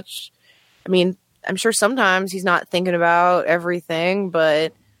so much. I'm sure sometimes he's not thinking about everything,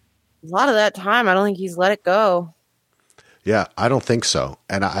 but a lot of that time, I don't think he's let it go. Yeah, I don't think so.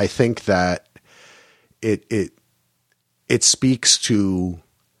 And I think that it speaks to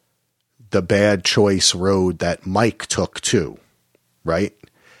the bad choice road that Mike took too, right?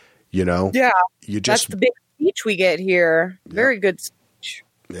 Yeah, that's the big speech we get here. Very good speech.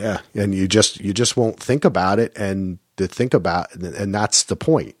 Yeah, and you just won't think about it, and that's the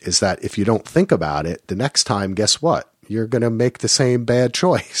point, is that if you don't think about it, the next time, guess what? You're going to make the same bad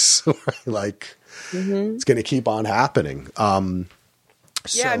choice. Like, It's going to keep on happening. I mentioned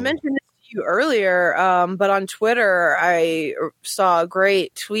this to you earlier, but on Twitter, I saw a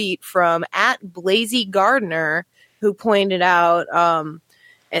great tweet from @BlazyGardner, who pointed out,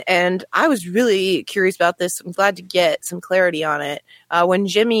 and I was really curious about this. I'm glad to get some clarity on it. When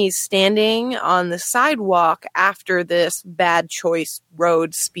Jimmy's standing on the sidewalk after this bad choice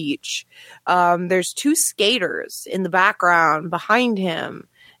road speech, there's two skaters in the background behind him,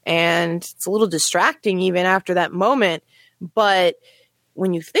 and it's a little distracting even after that moment. But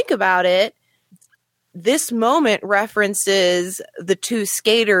when you think about it, this moment references the two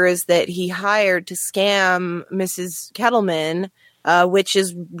skaters that he hired to scam Mrs. Kettleman, which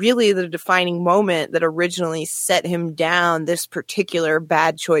is really the defining moment that originally set him down this particular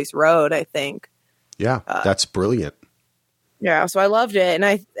bad choice road, I think. Yeah, that's brilliant. Yeah, so I loved it.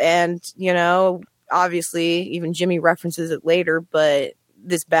 And obviously even Jimmy references it later, but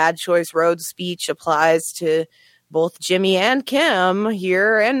this bad choice road speech applies to both Jimmy and Kim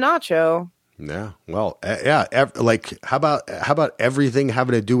here and Nacho. Yeah. Well, like how about everything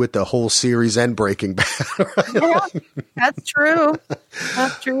having to do with the whole series and Breaking Bad? Right? Yeah, that's true.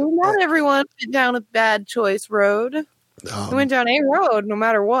 That's true. Not everyone went down a bad choice road. They went down a road no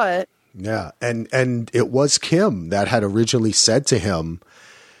matter what. Yeah. And it was Kim that had originally said to him,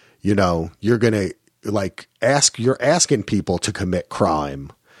 you're going to you're asking people to commit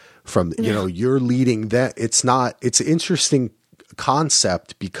crime from, you're leading that. It's an interesting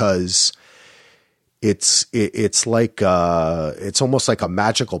concept because it's like it's almost like a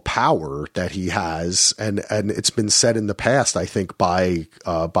magical power that he has, and it's been said in the past, I think, by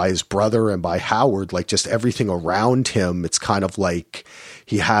his brother and by Howard, like just everything around him. It's kind of like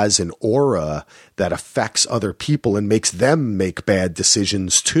he has an aura that affects other people and makes them make bad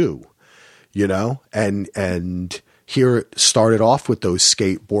decisions too, you know, and here it started off with those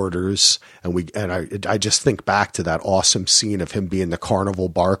skateboarders, and I just think back to that awesome scene of him being the carnival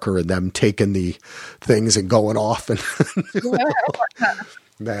barker and them taking the things and going off, and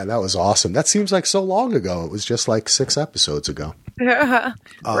man, that was awesome. That seems like so long ago. It was just like 6 episodes ago.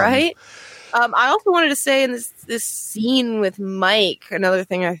 Right? I also wanted to say in this scene with Mike, another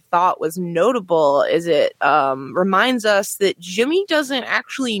thing I thought was notable is it reminds us that Jimmy doesn't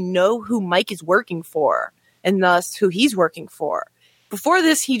actually know who Mike is working for, and thus who he's working for. Before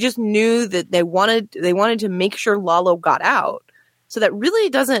this, he just knew that they wanted to make sure Lalo got out. So that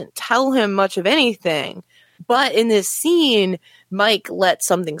really doesn't tell him much of anything. But in this scene, Mike lets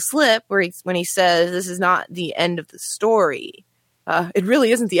something slip when he says, "This is not the end of the story." It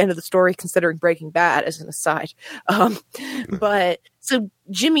really isn't the end of the story, considering Breaking Bad, as an aside. But so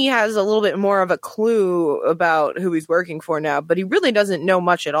Jimmy has a little bit more of a clue about who he's working for now, but he really doesn't know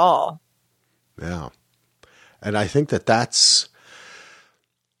much at all. Yeah. And I think that's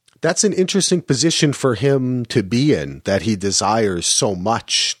an interesting position for him to be in, that he desires so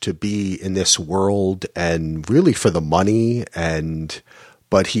much to be in this world and really for the money,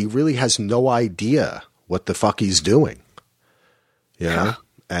 but he really has no idea what the fuck he's doing. You know?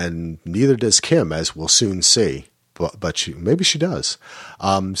 And neither does Kim, as we'll soon see. But maybe she does.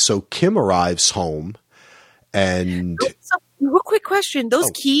 So Kim arrives home, and real quick question: those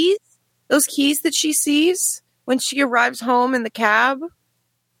keys that she sees when she arrives home in the cab,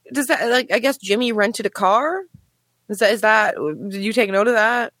 does that, like, I guess Jimmy rented a car? Is that did you take note of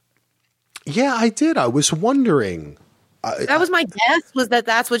that? Yeah, I did. I was wondering. That was my guess, was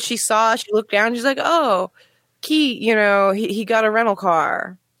that's what she saw. She looked down, she's like, "Oh, Key, you know, he got a rental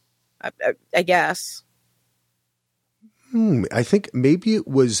car." I guess. I think maybe it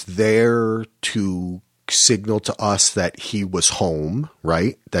was there to signal to us that he was home,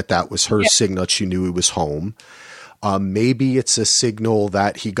 right? That was her signal. She knew he was home. Maybe it's a signal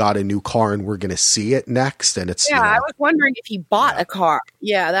that he got a new car and we're going to see it next. And it's, I was wondering if he bought a car.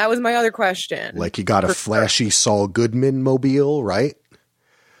 Yeah, that was my other question. Like he got a flashy Saul Goodman mobile, right?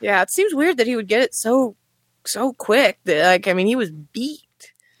 Yeah, it seems weird that he would get it so quick. Like, I mean, he was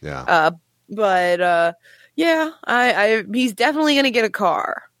beat. Yeah. He's definitely going to get a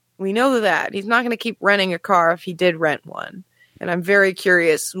car. We know that. He's not going to keep renting a car if he did rent one. And I'm very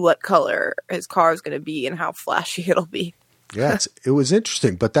curious what color his car is going to be and how flashy it'll be. Yeah, it was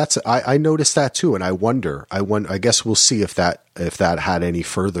interesting, but I noticed that too, and I guess we'll see if that had any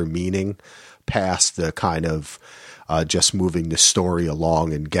further meaning past the kind of just moving the story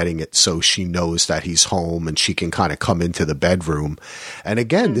along and getting it so she knows that he's home and she can kind of come into the bedroom. And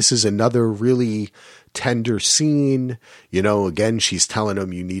again, this is another really tender scene. You know, again, she's telling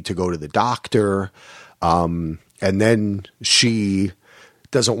him, "You need to go to the doctor." And then she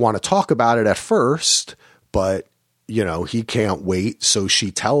doesn't want to talk about it at first, but, you know, he can't wait. So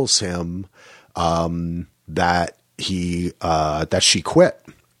she tells him that she quit.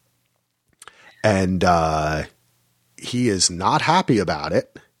 And he is not happy about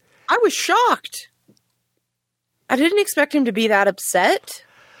it. I was shocked. I didn't expect him to be that upset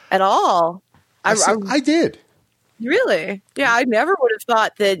at all. I did. Really? Yeah, I never would have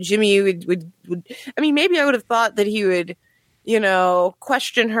thought that Jimmy would. I mean, maybe I would have thought that he would, you know,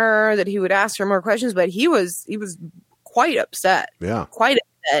 question her, that he would ask her more questions, but he was quite upset. Yeah. Quite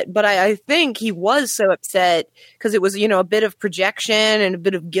upset. But I think he was so upset because it was, you know, a bit of projection and a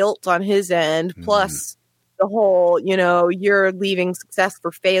bit of guilt on his end, plus the whole, you know, you're leaving success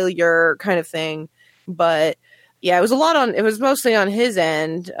for failure kind of thing. But yeah, it was mostly on his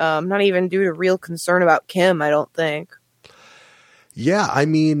end, not even due to real concern about Kim, I don't think. Yeah, I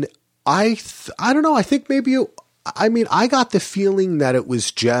mean, I don't know. I think maybe, I got the feeling that it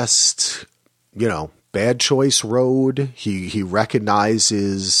was just, you know, bad choice road. He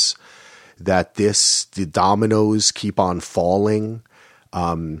recognizes that the dominoes keep on falling.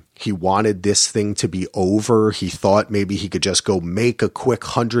 He wanted this thing to be over. He thought maybe he could just go make a quick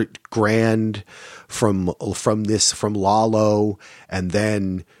 $100,000 from Lalo, and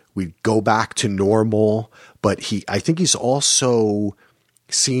then we'd go back to normal. But I think he's also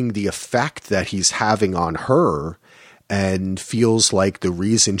seeing the effect that he's having on her and feels like the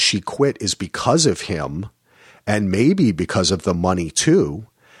reason she quit is because of him, and maybe because of the money too.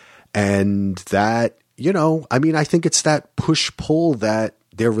 And that, you know, I mean, I think it's that push-pull that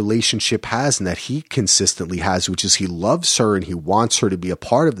their relationship has and that he consistently has, which is he loves her and he wants her to be a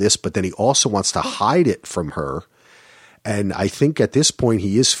part of this, but then he also wants to hide it from her. And I think at this point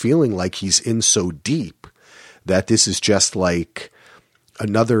he is feeling like he's in so deep that this is just like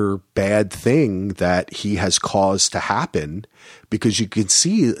another bad thing that he has caused to happen, because you can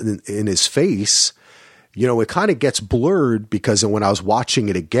see in his face, you know, it kind of gets blurred, because when I was watching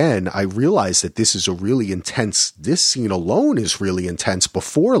it again, I realized that this is a really intense, this scene alone is really intense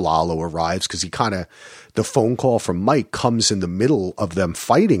before Lalo arrives, because the phone call from Mike comes in the middle of them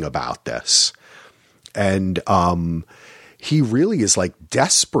fighting about this. And, he really is like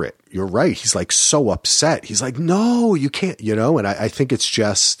desperate. You're right. He's like so upset. He's like, no, you can't, you know, and I think it's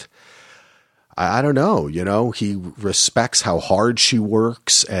just, I don't know, you know, he respects how hard she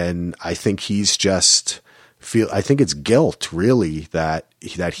works. And I think he's just I think it's guilt really that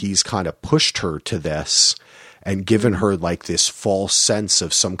he's kind of pushed her to this and given her like this false sense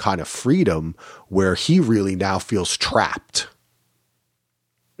of some kind of freedom where he really now feels trapped.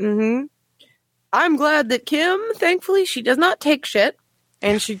 Mm-hmm. I'm glad that Kim, thankfully, she does not take shit.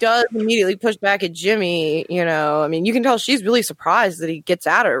 And she does immediately push back at Jimmy, you know. I mean, you can tell she's really surprised that he gets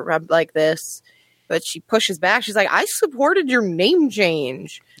at her like this. But she pushes back. She's like, I supported your name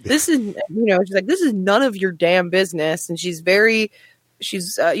change. This is, you know, she's like, this is none of your damn business. And she's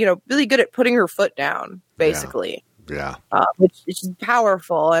you know, really good at putting her foot down, basically. Yeah. Which is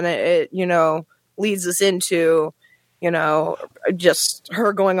powerful. And it, you know, leads us into, you know, just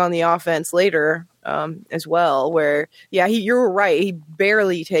her going on the offense later as well, where, yeah, you're right. He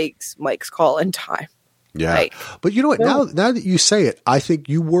barely takes Mike's call in time. Yeah. Like, but you know what? Now that you say it, I think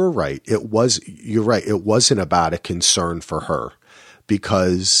you were right. You're right. It wasn't about a concern for her,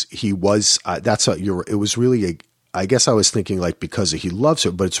 because he was, it was really I guess I was thinking like because he loves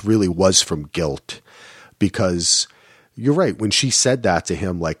her, but it really was from guilt, because you're right. When she said that to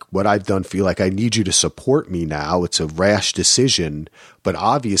him, like, what I've done for you, like, I need you to support me now. It's a rash decision, but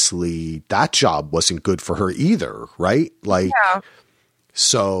obviously that job wasn't good for her either. Right. Like, yeah.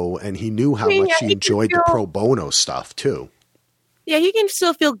 So, and he knew how much she enjoyed the pro bono stuff too. Yeah. He can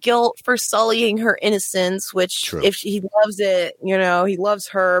still feel guilt for sullying her innocence, which True. If he loves it, you know, he loves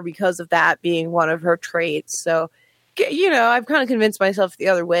her because of that being one of her traits. So, you know, I've kind of convinced myself the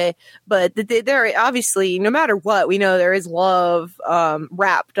other way, but there obviously, no matter what, we know there is love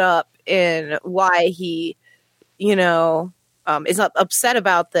wrapped up in why he, you know, is not upset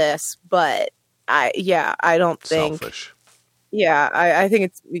about this. But I don't think. Selfish. Yeah, I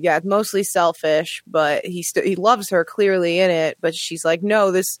think it's mostly selfish, but he loves her clearly in it. But she's like,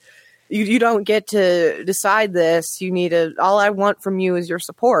 no, this you don't get to decide this. You need all I want from you is your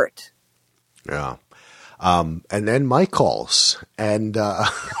support. Yeah. And then Mike calls, and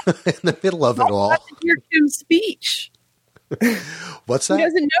in the middle of it all, Hear Kim's speech. What's that? He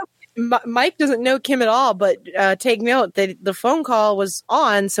doesn't know. Mike doesn't know Kim at all, but take note that the phone call was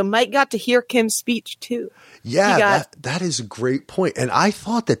on, so Mike got to hear Kim's speech too. Yeah, that is a great point. And I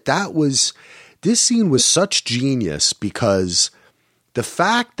thought this scene was such genius, because the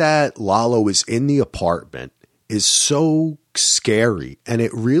fact that Lalo is in the apartment is so scary. And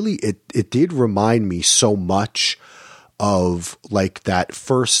it really, it did remind me so much of like that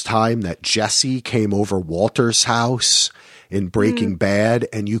first time that Jesse came over Walter's house in Breaking Bad,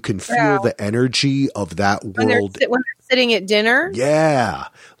 and you can feel the energy of that world. When they're sitting at dinner. Yeah.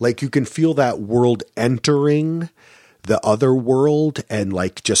 Like you can feel that world entering the other world, and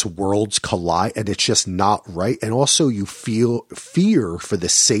like just worlds collide, and it's just not right. And also you feel fear for the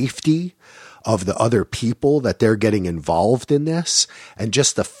safety of the other people that they're getting involved in this. And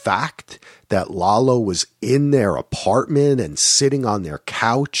just the fact that Lalo was in their apartment and sitting on their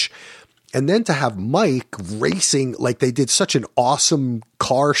couch, and then to have Mike racing, like they did such an awesome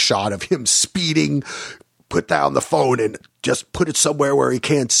car shot of him speeding, put down the phone and just put it somewhere where he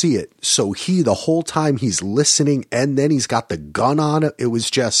can't see it. So the whole time he's listening, and then he's got the gun on it. It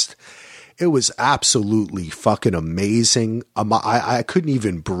was absolutely fucking amazing. I couldn't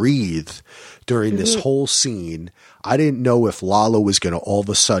even breathe during this whole scene. I didn't know if Lalo was going to all of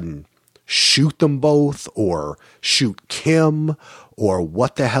a sudden shoot them both, or shoot Kim, or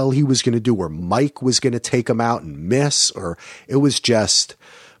what the hell he was going to do, or Mike was going to take him out and miss, or it was just,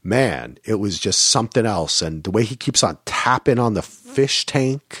 man, it was just something else. And the way he keeps on tapping on the fish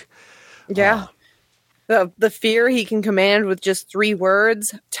tank. Yeah. The fear he can command with just 3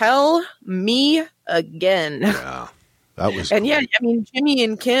 words. Tell me again. Yeah. That was and great. Yeah, I mean, Jimmy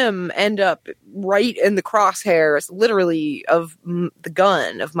and Kim end up right in the crosshairs, literally, of the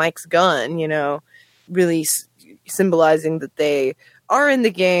gun, of Mike's gun, you know, really symbolizing that they are in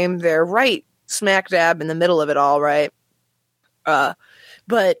the game. They're right smack dab in the middle of it all, right?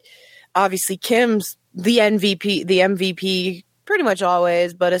 But obviously Kim's the MVP pretty much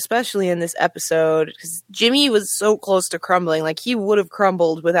always, but especially in this episode, because Jimmy was so close to crumbling. Like, he would have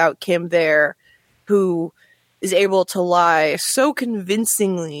crumbled without Kim there, who is able to lie so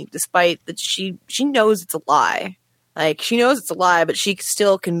convincingly, despite that she knows it's a lie. Like, she knows it's a lie, but she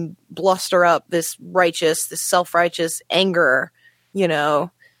still can bluster up this self-righteous anger, you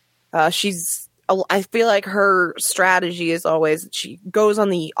know. I feel like her strategy is always she goes on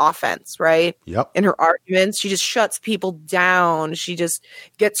the offense, right? Yep. In her arguments, she just shuts people down. She just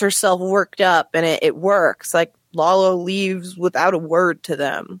gets herself worked up, and it works. Like, Lalo leaves without a word to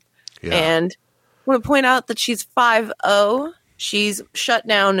them. Yeah. And I want to point out that she's 5-0. She's shut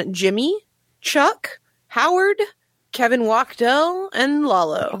down Jimmy, Chuck, Howard, Kevin Wachtel, and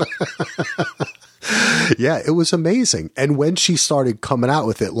Lalo. Yeah, it was amazing. And when she started coming out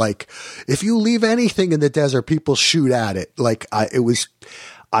with it, like, if you leave anything in the desert, people shoot at it. Like, it was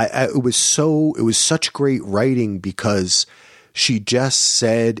such great writing, because she just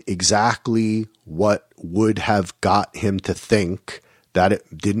said exactly what would have got him to think that it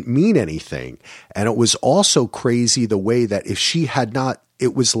didn't mean anything. And it was also crazy the way that if she had not,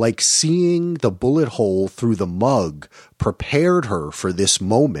 it was like seeing the bullet hole through the mug prepared her for this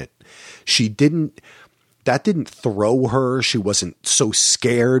moment. That didn't throw her. She wasn't so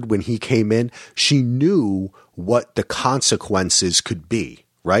scared when he came in. She knew what the consequences could be,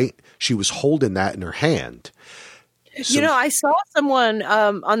 right? She was holding that in her hand. So, you know, I saw someone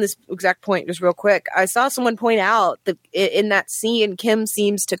on this exact point, just real quick. I saw someone point out that in that scene, Kim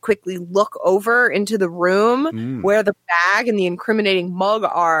seems to quickly look over into the room where the bag and the incriminating mug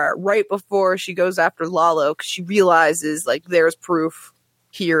are right before she goes after Lalo, because she realizes, like, there's proof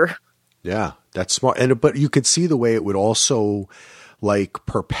here. Yeah, that's smart. But you could see the way it would also, like,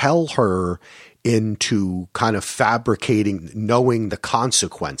 propel her into kind of fabricating, knowing the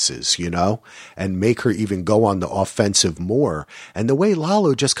consequences, you know, and make her even go on the offensive more. And the way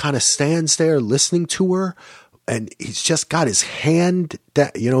Lalo just kind of stands there listening to her, and he's just got his hand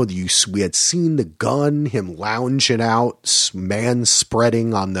that, you know, we had seen the gun, him lounging out, man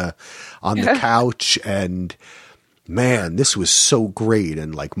spreading on the couch, and man, this was so great.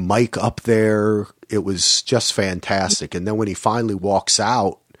 And like Mike up there, it was just fantastic. And then when he finally walks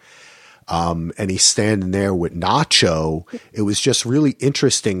out, and he's standing there with Nacho, it was just really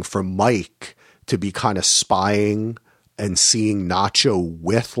interesting for Mike to be kind of spying and seeing Nacho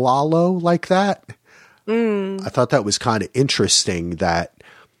with Lalo like that. I thought that was kind of interesting, that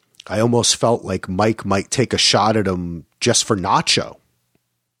I almost felt like Mike might take a shot at him just for Nacho.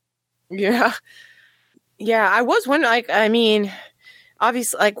 Yeah. Yeah, I was wondering, like, I mean,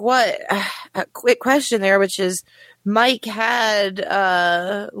 obviously, like, a quick question there, which is, Mike had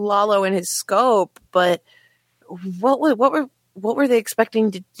Lalo in his scope, but what were they expecting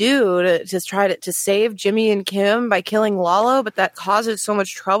to do to try to save Jimmy and Kim by killing Lalo? But that causes so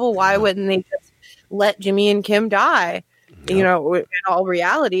much trouble. Why wouldn't they just let Jimmy and Kim die? Yeah. You know, in all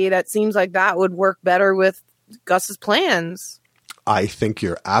reality, that seems like that would work better with Gus's plans. I think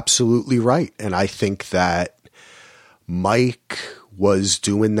you're absolutely right, and I think that Mike was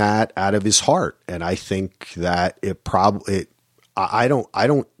doing that out of his heart, and I think that I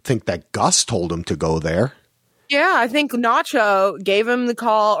don't think that Gus told him to go there. Yeah, I think Nacho gave him the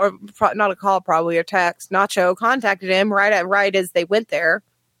call, or not a call, probably a text. Nacho contacted him right as they went there,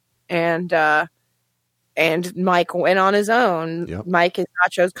 and Mike went on his own. Yep.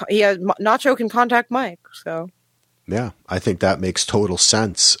 Nacho can contact Mike, so. Yeah, I think that makes total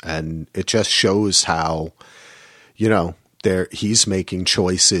sense, and it just shows how, you know, he's making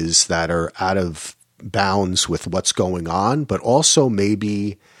choices that are out of bounds with what's going on, but also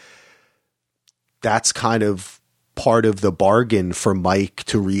maybe that's kind of part of the bargain for Mike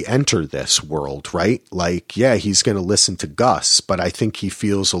to re-enter this world, right? Like, yeah, he's going to listen to Gus, but I think he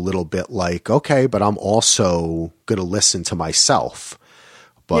feels a little bit like, okay, but I'm also going to listen to myself.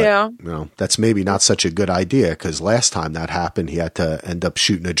 But, yeah, you know, that's maybe not such a good idea, because last time that happened, he had to end up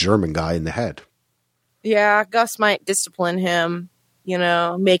shooting a German guy in the head. Yeah, Gus might discipline him, you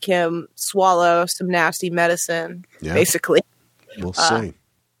know, make him swallow some nasty medicine, basically. We'll see.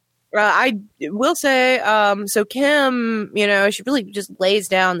 I will say, so Kim, you know, she really just lays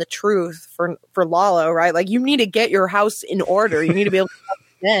down the truth for Lalo, right? Like, you need to get your house in order. You need to be able to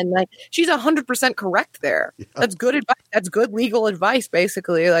then, like, she's 100% correct there. Yeah. That's good advice. That's good legal advice,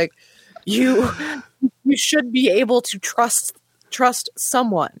 basically. Like, you should be able to trust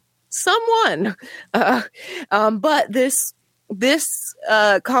someone. But this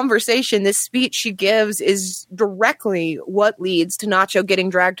conversation, this speech she gives is directly what leads to Nacho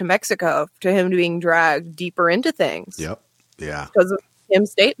getting dragged to Mexico, to him being dragged deeper into things. Yep. Yeah. Because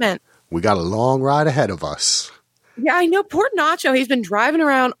Kim's statement. We got a long ride ahead of us. Yeah, I know. Poor Nacho. He's been driving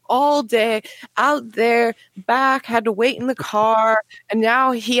around all day, out there, back, had to wait in the car, and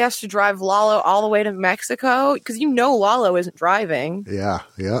now he has to drive Lalo all the way to Mexico because Lalo isn't driving. Yeah,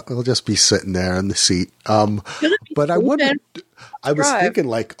 he'll just be sitting there in the seat. But I wouldn't. I was thinking,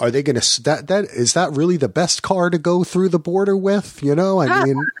 like, are they going to that? Is that really the best car to go through the border with? I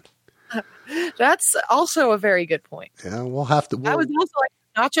mean, that's also a very good point. Yeah, we'll have to. I was also like,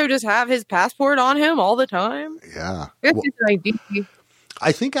 Nacho just have his passport on him all the time? Yeah. It's his ID.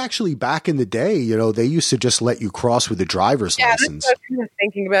 I think actually back in the day, they used to just let you cross with a driver's license. That's what I was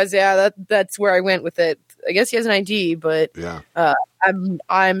thinking about. Yeah, that's where I went with it. I guess he has an ID, but yeah.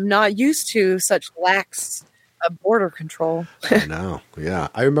 I'm not used to such lax border control. I know. Yeah.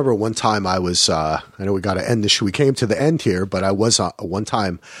 I remember one time I was, I know we got to end this. We came to the end here, but I was one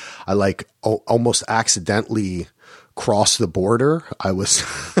time I almost accidentally crossed the border. I was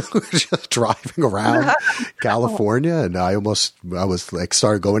just driving around California and I was like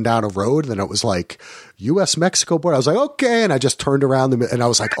started going down a road and then it was like US Mexico border. I was like, okay. And I just turned around and I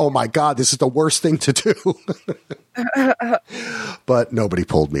was like, oh my God, this is the worst thing to do. But nobody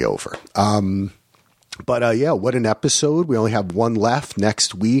pulled me over. But yeah, what an episode. We only have one left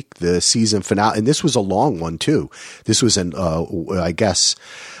next week, the season finale. And this was a long one too. This was I guess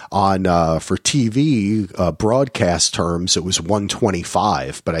on, for TV, broadcast terms, it was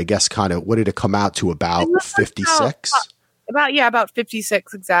 125, but I guess what did it come out to? About 56? About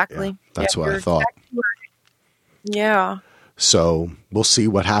 56 exactly. Yeah, that's what I thought. Exactly right. Yeah. So we'll see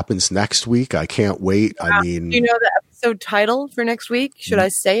what happens next week. I can't wait. Yeah. I mean, do you know the episode title for next week? Should I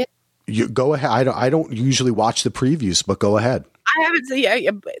say it? You go ahead. I don't usually watch the previews, but go ahead. I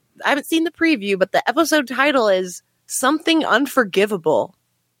haven't seen the preview, but the episode title is Something Unforgivable.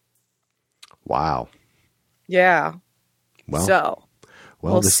 Wow. Yeah. Well, so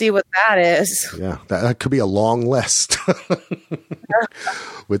we'll see what that is. Yeah, that could be a long list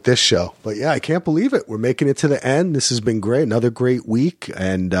with this show. But yeah, I can't believe it. We're making it to the end. This has been great. Another great week.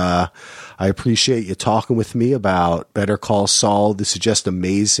 And I appreciate you talking with me about Better Call Saul. This is just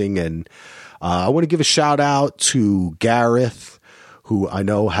amazing. And I want to give a shout out to Gareth, who I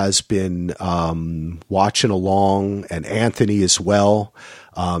know has been watching along, and Anthony as well.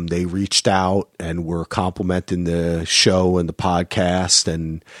 They reached out and were complimenting the show and the podcast,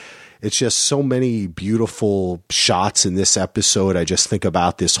 and it's just so many beautiful shots in this episode. I just think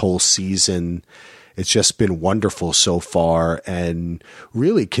about this whole season. It's just been wonderful so far and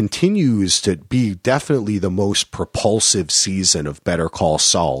really continues to be definitely the most propulsive season of Better Call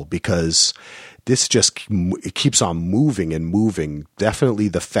Saul, because this just it keeps on moving and moving. Definitely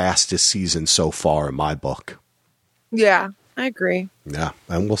the fastest season so far in my book. Yeah, I agree. Yeah,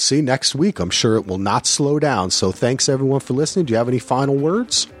 and we'll see next week. I'm sure it will not slow down. So thanks everyone for listening. Do you have any final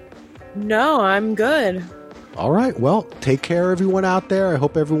words? No, I'm good. All right. Well, take care, everyone out there. I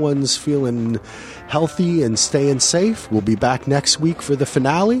hope everyone's feeling healthy and staying safe. We'll be back next week for the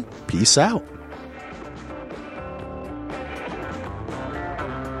finale. Peace out.